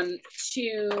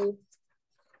 to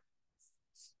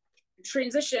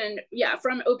transition,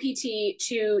 from OPT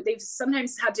to, they've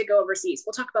sometimes had to go overseas.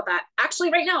 We'll talk about that. Actually,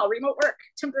 right now, remote work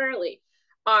temporarily.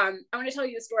 I want to tell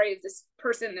you the story of this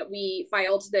person that we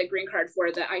filed the green card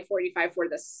for, the I-45 for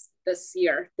this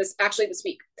year, this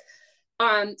week.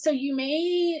 So you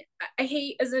may, I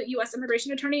hate, as a US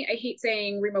immigration attorney, I hate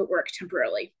saying remote work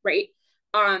temporarily, right?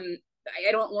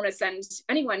 I don't want to send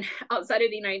anyone outside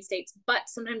of the United States, but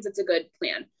sometimes it's a good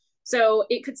plan. So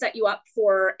it could set you up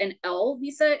for an L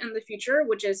visa in the future,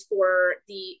 which is for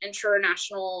the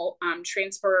international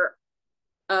transfer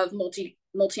of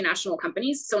multinational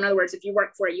companies. So in other words, if you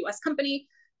work for a US company,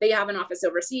 they have an office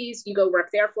overseas, you go work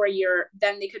there for a year,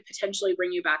 then they could potentially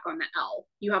bring you back on the L.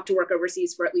 You have to work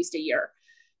overseas for at least a year.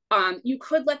 You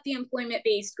could let the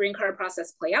employment-based green card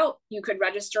process play out. You could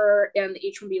register in the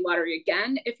H-1B lottery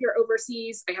again if you're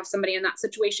overseas. I have somebody in that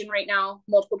situation right now,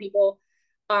 multiple people.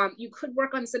 You could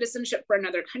work on citizenship for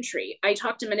another country. I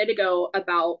talked a minute ago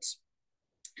about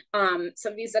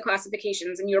some visa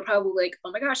classifications, and you're probably like,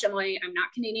 oh my gosh, Emily, I'm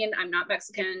not Canadian, I'm not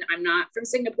Mexican, I'm not from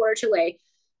Singapore or Chile.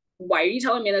 Why are you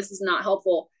telling me this is not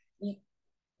helpful?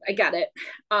 I get it.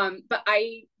 But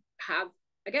I have,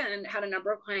 again, had a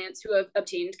number of clients who have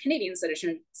obtained Canadian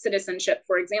citizenship,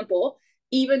 for example,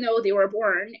 even though they were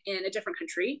born in a different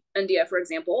country. India, for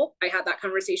example. I had that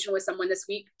conversation with someone this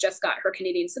week, just got her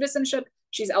Canadian citizenship.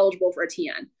 She's eligible for a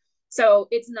TN. So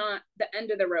it's not the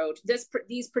end of the road.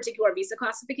 These particular visa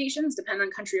classifications depend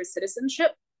on country of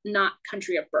citizenship, not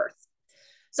country of birth.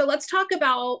 So let's talk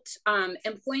about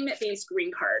employment-based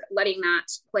green card, letting that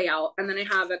play out. And then I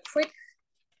have a quick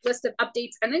list of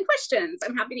updates and then questions.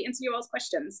 I'm happy to answer you all's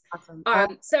questions. Awesome.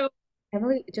 So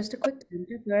Emily, just a quick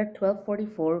tangent. We're at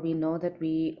 12:44. We know that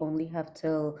we only have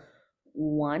till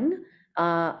 1.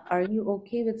 Are you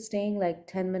okay with staying like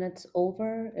 10 minutes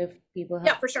over if people have?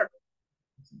 Yeah, for sure.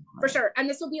 For sure. And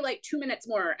this will be like 2 minutes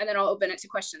more, and then I'll open it to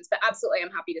questions. But absolutely,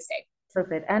 I'm happy to stay.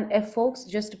 Perfect. And if folks,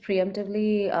 just to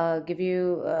preemptively give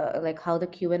you like how the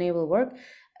Q&A will work,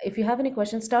 if you have any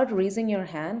questions, start raising your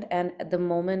hand. And at the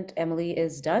moment Emily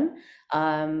is done,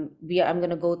 I'm going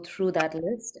to go through that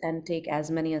list and take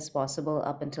as many as possible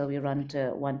up until we run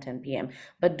to 1:10 p.m.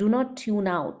 But do not tune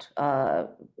out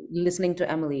listening to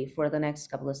Emily for the next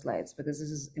couple of slides, because this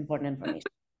is important information.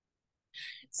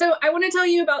 So I want to tell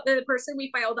you about the person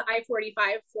we filed the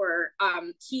I-45 for.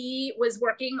 He was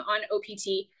working on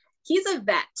OPT. He's a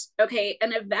vet, okay?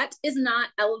 And a vet is not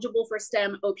eligible for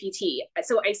STEM OPT.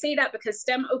 So I say that because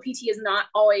STEM OPT is not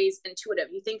always intuitive.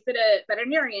 You think that a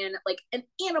veterinarian, like an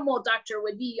animal doctor,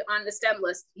 would be on the STEM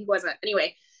list. He wasn't.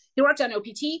 Anyway, he worked on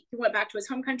OPT. He went back to his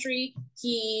home country.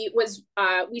 He was,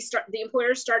 the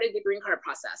employer started the green card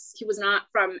process. He was not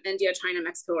from India, China,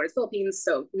 Mexico, or the Philippines,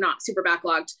 so not super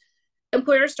backlogged.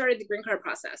 Employer started the green card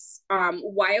process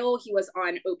while he was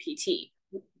on OPT.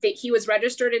 He was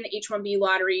registered in the H-1B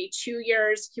lottery 2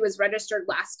 years. He was registered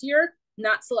last year,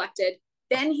 not selected.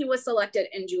 Then he was selected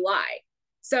in July.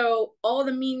 So all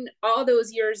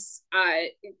those years,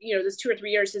 those 2 or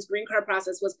 3 years, his green card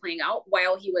process was playing out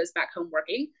while he was back home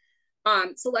working.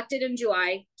 Selected in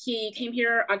July. He came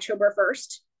here October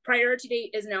 1st. Priority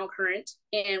date is now current,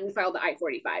 and we filed the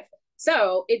I-45.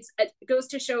 So it goes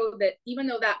to show that even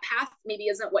though that path maybe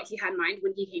isn't what he had in mind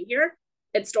when he came here,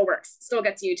 it still works, still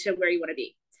gets you to where you want to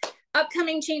be.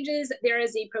 Upcoming changes, there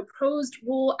is a proposed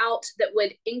rule out that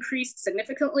would increase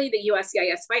significantly the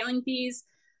USCIS filing fees.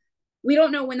 We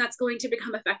don't know when that's going to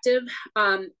become effective,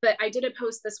 but I did a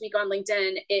post this week on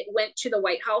LinkedIn. It went to the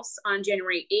White House on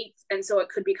January 8th, and so it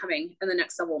could be coming in the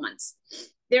next several months.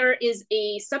 There is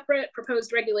a separate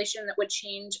proposed regulation that would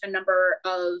change a number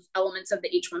of elements of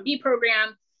the H-1B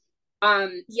program.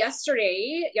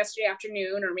 Yesterday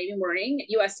afternoon or maybe morning,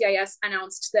 USCIS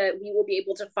announced that we will be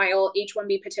able to file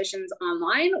H-1B petitions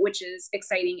online, which is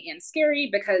exciting and scary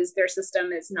because their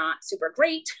system is not super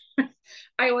great.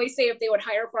 I always say if they would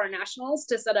hire foreign nationals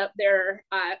to set up their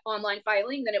online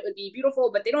filing, then it would be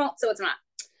beautiful, but they don't, so it's not.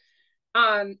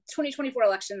 2024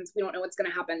 elections, we don't know what's going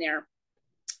to happen there.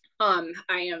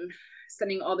 I am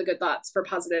sending all the good thoughts for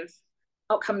positive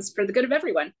outcomes for the good of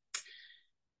everyone.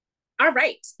 All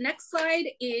right, next slide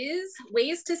is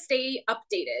ways to stay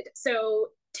updated. So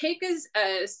take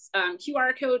a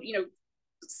QR code,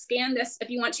 scan this if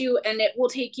you want to, and it will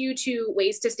take you to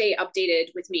ways to stay updated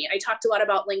with me. I talked a lot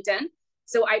about LinkedIn.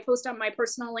 So I post on my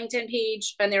personal LinkedIn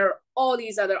page, and there are all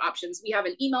these other options. We have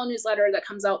an email newsletter that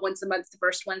comes out once a month, the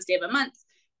first Wednesday of a month.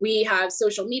 We have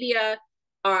social media,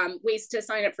 ways to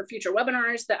sign up for future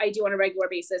webinars that I do on a regular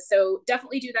basis. So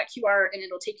definitely do that QR and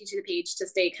it'll take you to the page to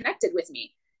stay connected with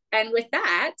me. And with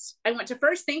that, I want to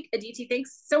first thank Aditi.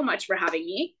 Thanks so much for having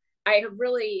me. I have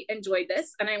really enjoyed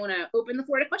this, and I want to open the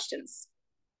floor to questions.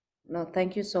 No,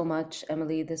 thank you so much,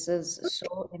 Emily. This is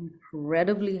so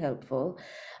incredibly helpful.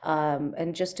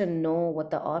 And just to know what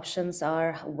the options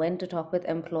are, when to talk with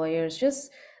employers,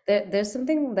 just there's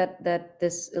something that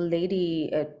this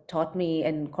lady taught me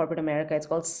in corporate America. It's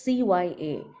called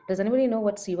CYA. Does anybody know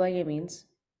what CYA means?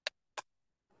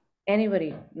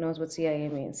 Anybody knows what CIA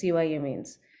means? CYA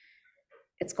means?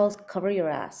 It's called cover your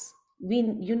ass.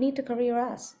 You need to cover your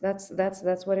ass. That's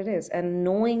what it is. And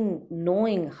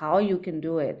knowing how you can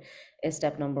do it is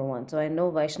step number one. So I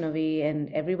know Vaishnavi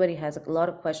and everybody has a lot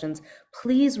of questions.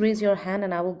 Please raise your hand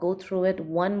and I will go through it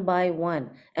one by one.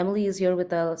 Emily is here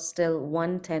with us till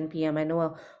 1:10 p.m. I know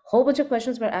a whole bunch of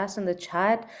questions were asked in the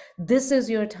chat. This is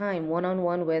your time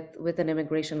one-on-one with an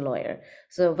immigration lawyer.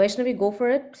 So Vaishnavi, go for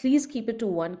it. Please keep it to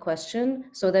one question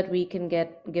so that we can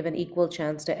give an equal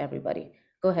chance to everybody.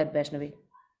 Go ahead, Vaishnavi.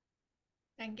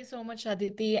 Thank you so much,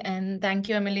 Aditi, and thank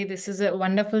you, Emily. This is a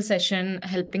wonderful session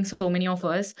helping so many of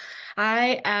us.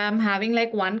 I am having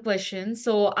like one question.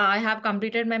 So I have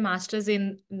completed my master's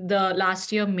in the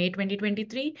last year, May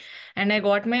 2023, and I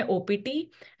got my OPT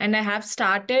and I have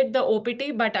started the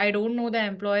OPT, but I don't know the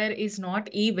employer is not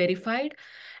e-verified.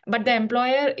 But the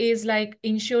employer is like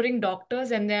insuring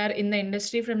doctors and they are in the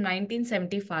industry from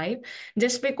 1975.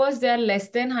 Just because they are less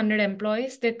than 100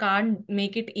 employees, they can't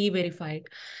make it e-verified.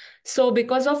 So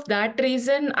because of that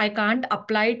reason, I can't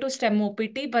apply to STEM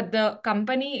OPT, but the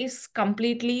company is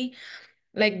completely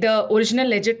like the original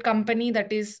legit company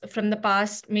that is from the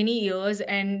past many years.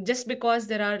 And just because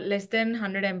there are less than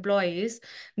 100 employees,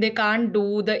 they can't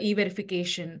do the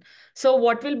e-verification. So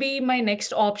what will be my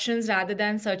next options rather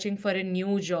than searching for a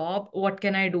new job? What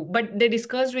can I do? But they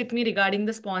discussed with me regarding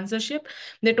the sponsorship.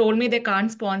 They told me they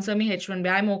can't sponsor me H1B.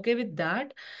 I'm okay with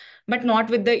that, but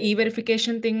not with the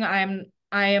e-verification thing.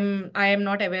 I am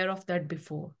not aware of that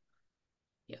before.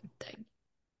 Yeah, thank you.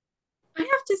 I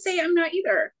have to say I'm not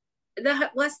either.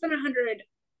 The less than 100,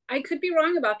 I could be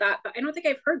wrong about that, but I don't think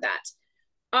I've heard that.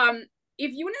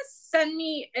 If you want to send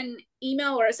me an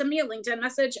email or send me a LinkedIn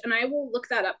message, and I will look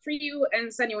that up for you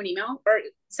and send you an email, or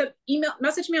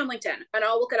message me on LinkedIn and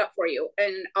I'll look it up for you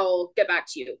and I'll get back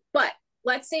to you. But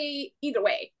let's say either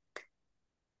way,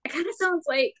 it kind of sounds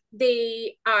like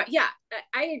they, yeah,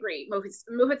 I agree.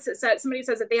 Mohit said, somebody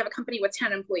says that they have a company with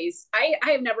 10 employees. I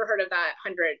have never heard of that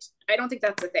 100. I don't think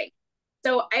that's a thing.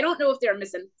 So I don't know if they're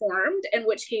misinformed, in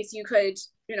which case you could,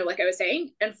 like I was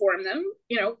saying, inform them,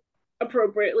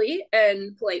 appropriately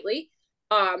and politely,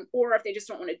 or if they just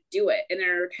don't want to do it and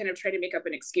they're kind of trying to make up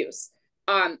an excuse.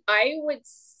 I would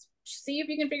see if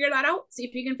you can figure that out. See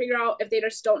if you can figure out if they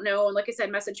just don't know. And like I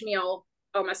said, message me. I'll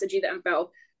message you the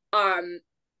info.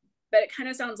 But it kind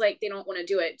of sounds like they don't want to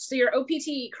do it. So your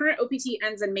current OPT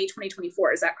ends in May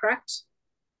 2024. Is that correct?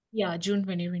 Yeah, June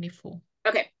 2024.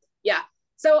 Okay. Yeah.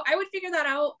 So I would figure that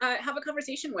out, have a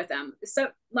conversation with them. So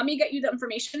let me get you the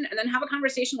information and then have a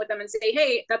conversation with them and say,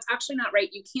 hey, that's actually not right.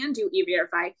 You can do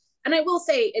e-verify. And I will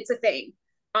say it's a thing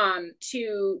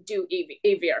to do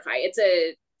e-verify. It's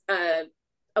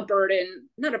a burden,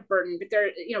 not a burden, but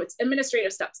it's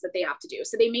administrative steps that they have to do.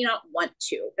 So they may not want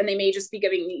to, and they may just be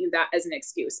giving you that as an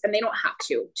excuse, and they don't have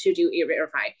to do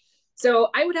e-verify. So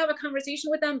I would have a conversation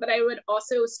with them, but I would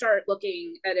also start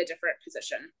looking at a different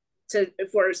position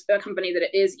for a company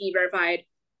that is E-verified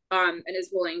and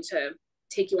is willing to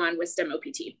take you on with STEM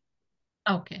OPT.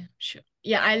 Okay, sure.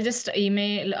 Yeah, I'll just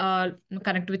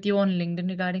connect with you on LinkedIn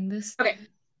regarding this. Okay.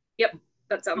 Yep,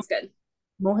 that sounds good.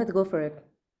 Mohit, go for it.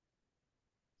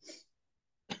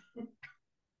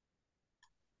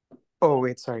 Oh,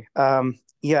 wait, sorry.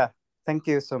 Yeah, thank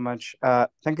you so much.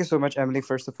 Thank you so much, Emily,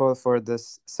 first of all, for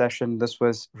this session. This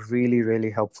was really, really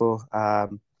helpful.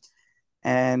 So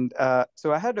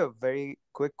I had a very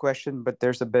quick question, but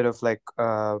there's a bit of like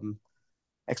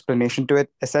explanation to it.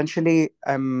 Essentially,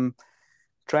 I'm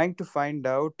trying to find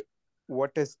out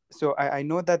what is, so I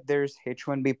know that there's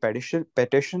H-1B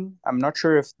petition. I'm not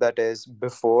sure if that is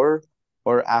before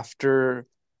or after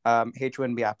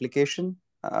H-1B application.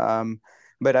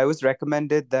 But I was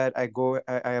recommended that I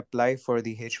apply for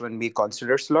the H-1B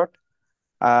consular slot.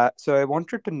 So I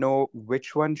wanted to know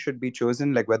which one should be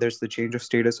chosen, like whether it's the change of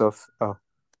status of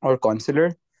or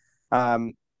consular.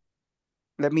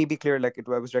 Let me be clear, like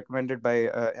I was recommended by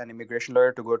an immigration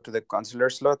lawyer to go to the consular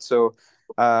slot. So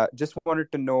just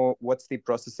wanted to know what's the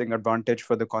processing advantage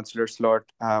for the consular slot,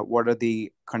 what are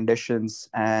the conditions,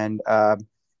 and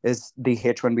is the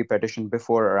H-1B petition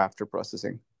before or after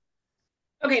processing?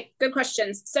 Okay, good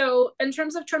questions. So in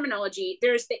terms of terminology,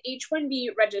 there's the H-1B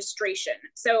registration.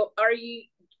 So are you,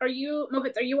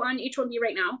 Mohit, are you on H-1B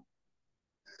right now?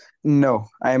 No,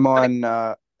 I'm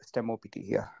on STEM OPT,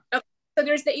 yeah. Okay. So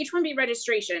there's the H-1B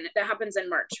registration that happens in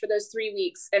March for those 3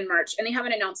 weeks in March. And they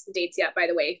haven't announced the dates yet, by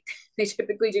the way. They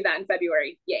typically do that in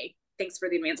February. Yay. Thanks for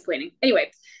the advanced planning.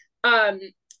 Anyway,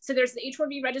 so there's the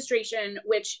H-1B registration,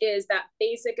 which is that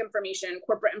basic information,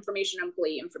 corporate information,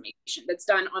 employee information that's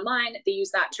done online. They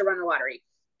use that to run the lottery.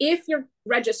 If your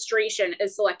registration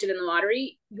is selected in the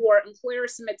lottery, your employer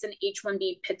submits an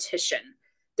H-1B petition.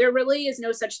 There really is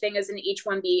no such thing as an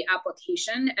H-1B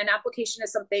application. An application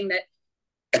is something that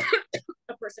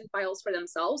a person files for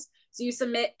themselves. So you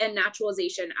submit a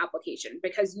naturalization application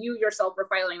because you yourself are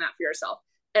filing that for yourself.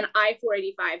 An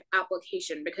I-485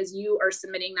 application because you are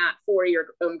submitting that for your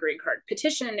own green card.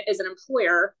 Petition is an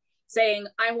employer saying,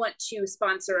 I want to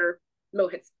sponsor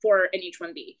Mohit for an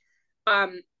H-1B.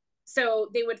 So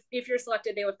they would, if you're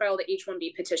selected, they would file the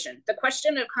H-1B petition. The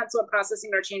question of consular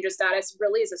processing or change of status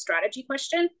really is a strategy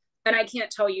question. And I can't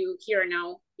tell you here and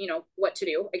now, what to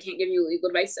do. I can't give you legal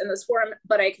advice in this forum,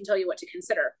 but I can tell you what to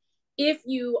consider. If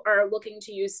you are looking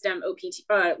to use STEM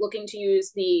OPT, looking to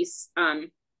use these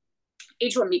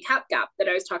H-1B cap gap that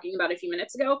I was talking about a few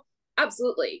minutes ago,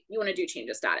 absolutely, you want to do change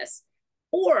of status.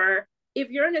 Or if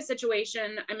you're in a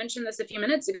situation, I mentioned this a few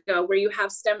minutes ago, where you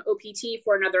have STEM OPT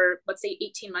for another, let's say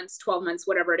 18 months, 12 months,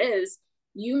 whatever it is,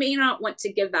 you may not want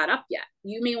to give that up yet.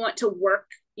 You may want to work,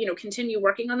 continue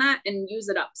working on that and use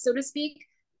it up, so to speak,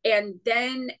 and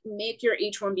then make your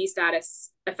H-1B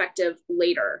status effective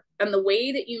later. And the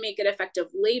way that you make it effective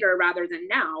later rather than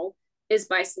now is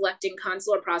by selecting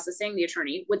consular processing. The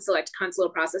attorney would select consular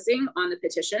processing on the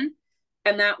petition.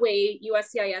 And that way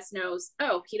USCIS knows,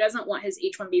 oh, he doesn't want his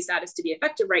H-1B status to be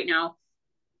effective right now.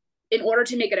 In order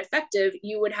to make it effective,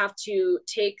 you would have to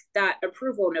take that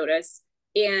approval notice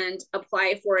and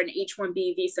apply for an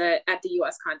H-1B visa at the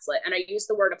US consulate. And I use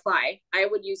the word apply. I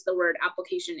would use the word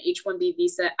application, H-1B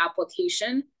visa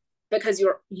application, because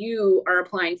you are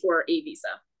applying for a visa.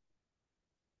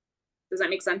 Does that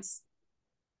make sense?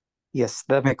 Yes,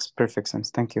 that makes perfect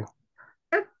sense. Thank you.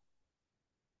 Sure.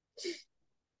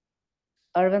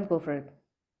 Arvind, go for it.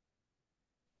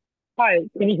 Hi,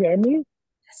 can you hear me?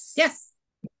 Yes.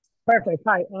 Perfect.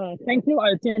 Hi. Thank you,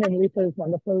 Aditi and Emily, for this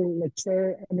wonderful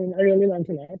lecture. I mean, I really learned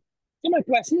a lot. So my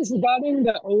question is regarding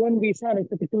the O1 visa, and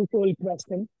it's a two-fold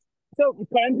question. So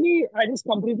currently, I just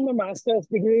completed my master's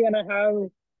degree, and I have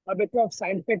a bit of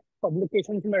scientific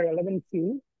publications in my relevant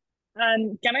field.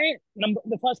 And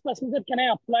the first question is that can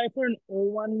I apply for an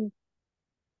O1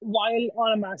 while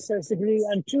on a master's degree?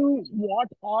 And two, what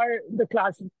are the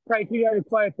class criteria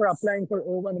required for applying for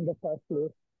O1 in the first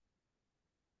place?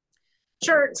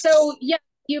 Sure. So yeah,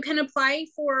 you can apply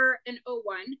for an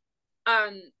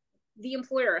O1. The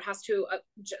employer has to,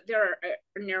 there are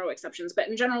narrow exceptions, but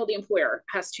in general, the employer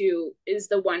is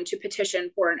the one to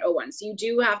petition for an O1. So you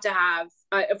do have to have,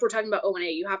 if we're talking about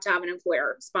O1A, you have to have an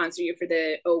employer sponsor you for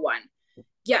the O1.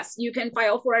 Yes, you can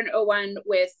file for an O1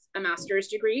 with a master's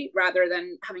degree rather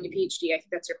than having a PhD. I think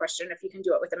that's your question. If you can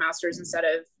do it with a master's instead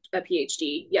of a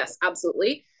PhD. Yes,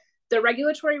 absolutely. The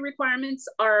regulatory requirements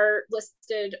are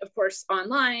listed, of course,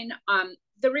 online.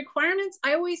 The requirements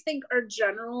I always think are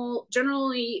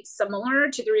generally similar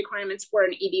to the requirements for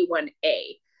an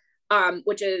EB-1A.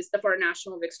 which is the Foreign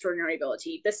National of Extraordinary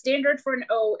Ability. The standard for an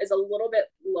O is a little bit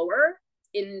lower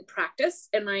in practice,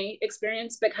 in my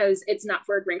experience, because it's not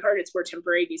for a green card, it's for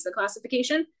temporary visa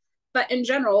classification. But in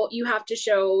general, you have to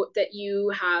show that you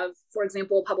have, for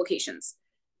example, publications,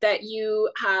 that you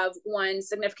have won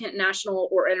significant national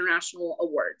or international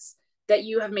awards, that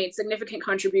you have made significant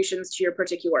contributions to your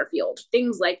particular field,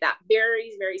 things like that.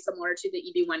 Very, very similar to the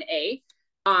EB1A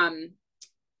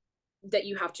that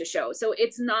you have to show. So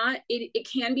it's not, it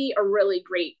can be a really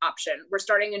great option. We're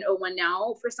starting an O1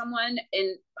 now for someone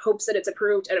in hopes that it's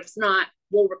approved. And if it's not,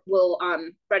 we'll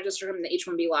register them in the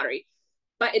H1B lottery.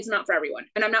 But it's not for everyone.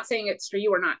 And I'm not saying it's for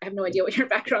you or not. I have no idea what your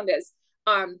background is.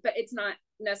 But it's not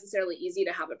necessarily easy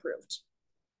to have approved.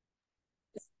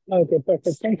 Okay,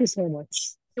 perfect. Thank you so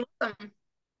much. You're welcome.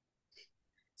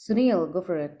 Sunil, go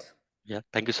for it. Yeah,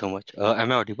 thank you so much.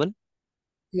 Am I audible?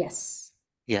 Yes.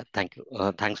 Yeah, thank you.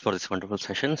 Thanks for this wonderful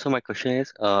session. So my question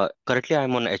is, currently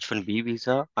I'm on H1B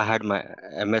visa. I had my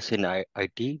MS in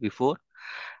IT before.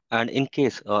 And in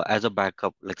case, as a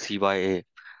backup, like CYA,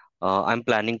 I'm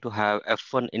planning to have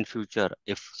F1 in future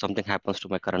if something happens to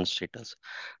my current status.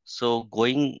 So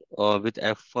going with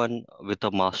F1 with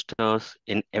a master's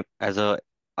in as a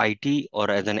IT or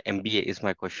as an MBA is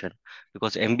my question,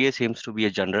 because MBA seems to be a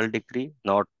general degree,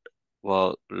 not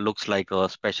looks like a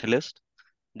specialist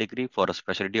degree for a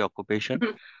specialty occupation.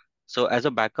 Mhm. So as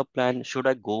a backup plan, should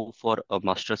I go for a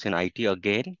master's in IT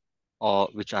again, or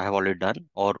which I have already done,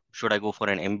 or should I go for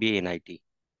an MBA in IT?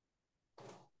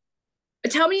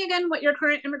 Tell me again what your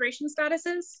current immigration status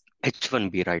is.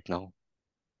 H1B right now.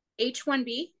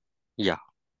 H1B? Yeah.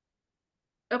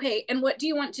 Okay, and what do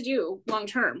you want to do long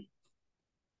term?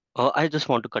 I just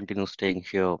want to continue staying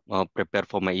here, prepare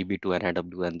for my EB2 and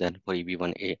IW, and then for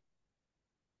EB1A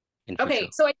in future. Okay,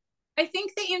 so I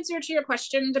think the answer to your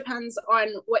question depends on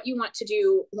what you want to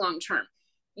do long term.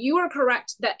 You are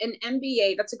correct that an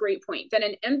MBA, that's a great point, that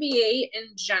an MBA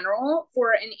in general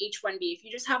for an H1B, if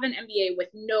you just have an MBA with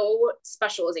no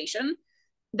specialization,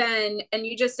 then, and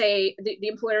you just say, the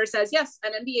employer says, yes,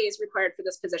 an MBA is required for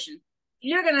this position,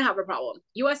 you're going to have a problem.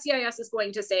 USCIS is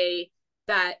going to say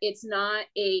that it's not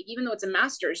even though it's a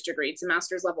master's degree, it's a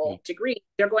master's level degree,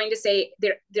 they're going to say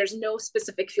there's no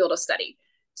specific field of study.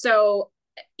 So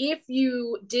if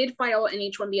you did file an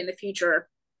H1B in the future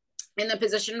and the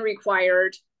position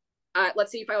required,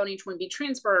 let's say you file an H1B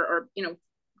transfer, or,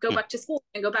 go back to school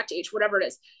and go back to H, whatever it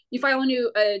is, you file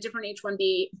a different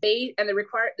H1B and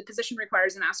the position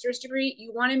requires a master's degree,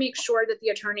 you want to make sure that the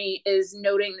attorney is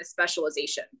noting the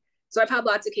specialization. So I've had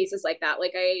lots of cases like that.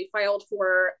 Like I filed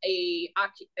for a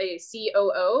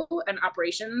COO, an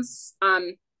operations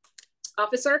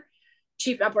officer,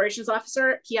 chief operations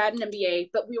officer. He had an MBA,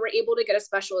 but we were able to get a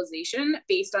specialization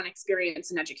based on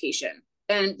experience and education.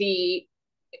 And the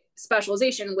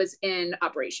specialization was in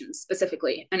operations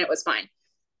specifically, and it was fine.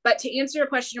 But to answer your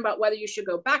question about whether you should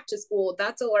go back to school,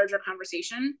 that's a larger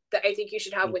conversation that I think you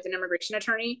should have with an immigration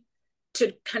attorney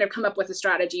to kind of come up with a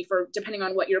strategy for, depending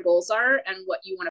on what your goals are and what you want to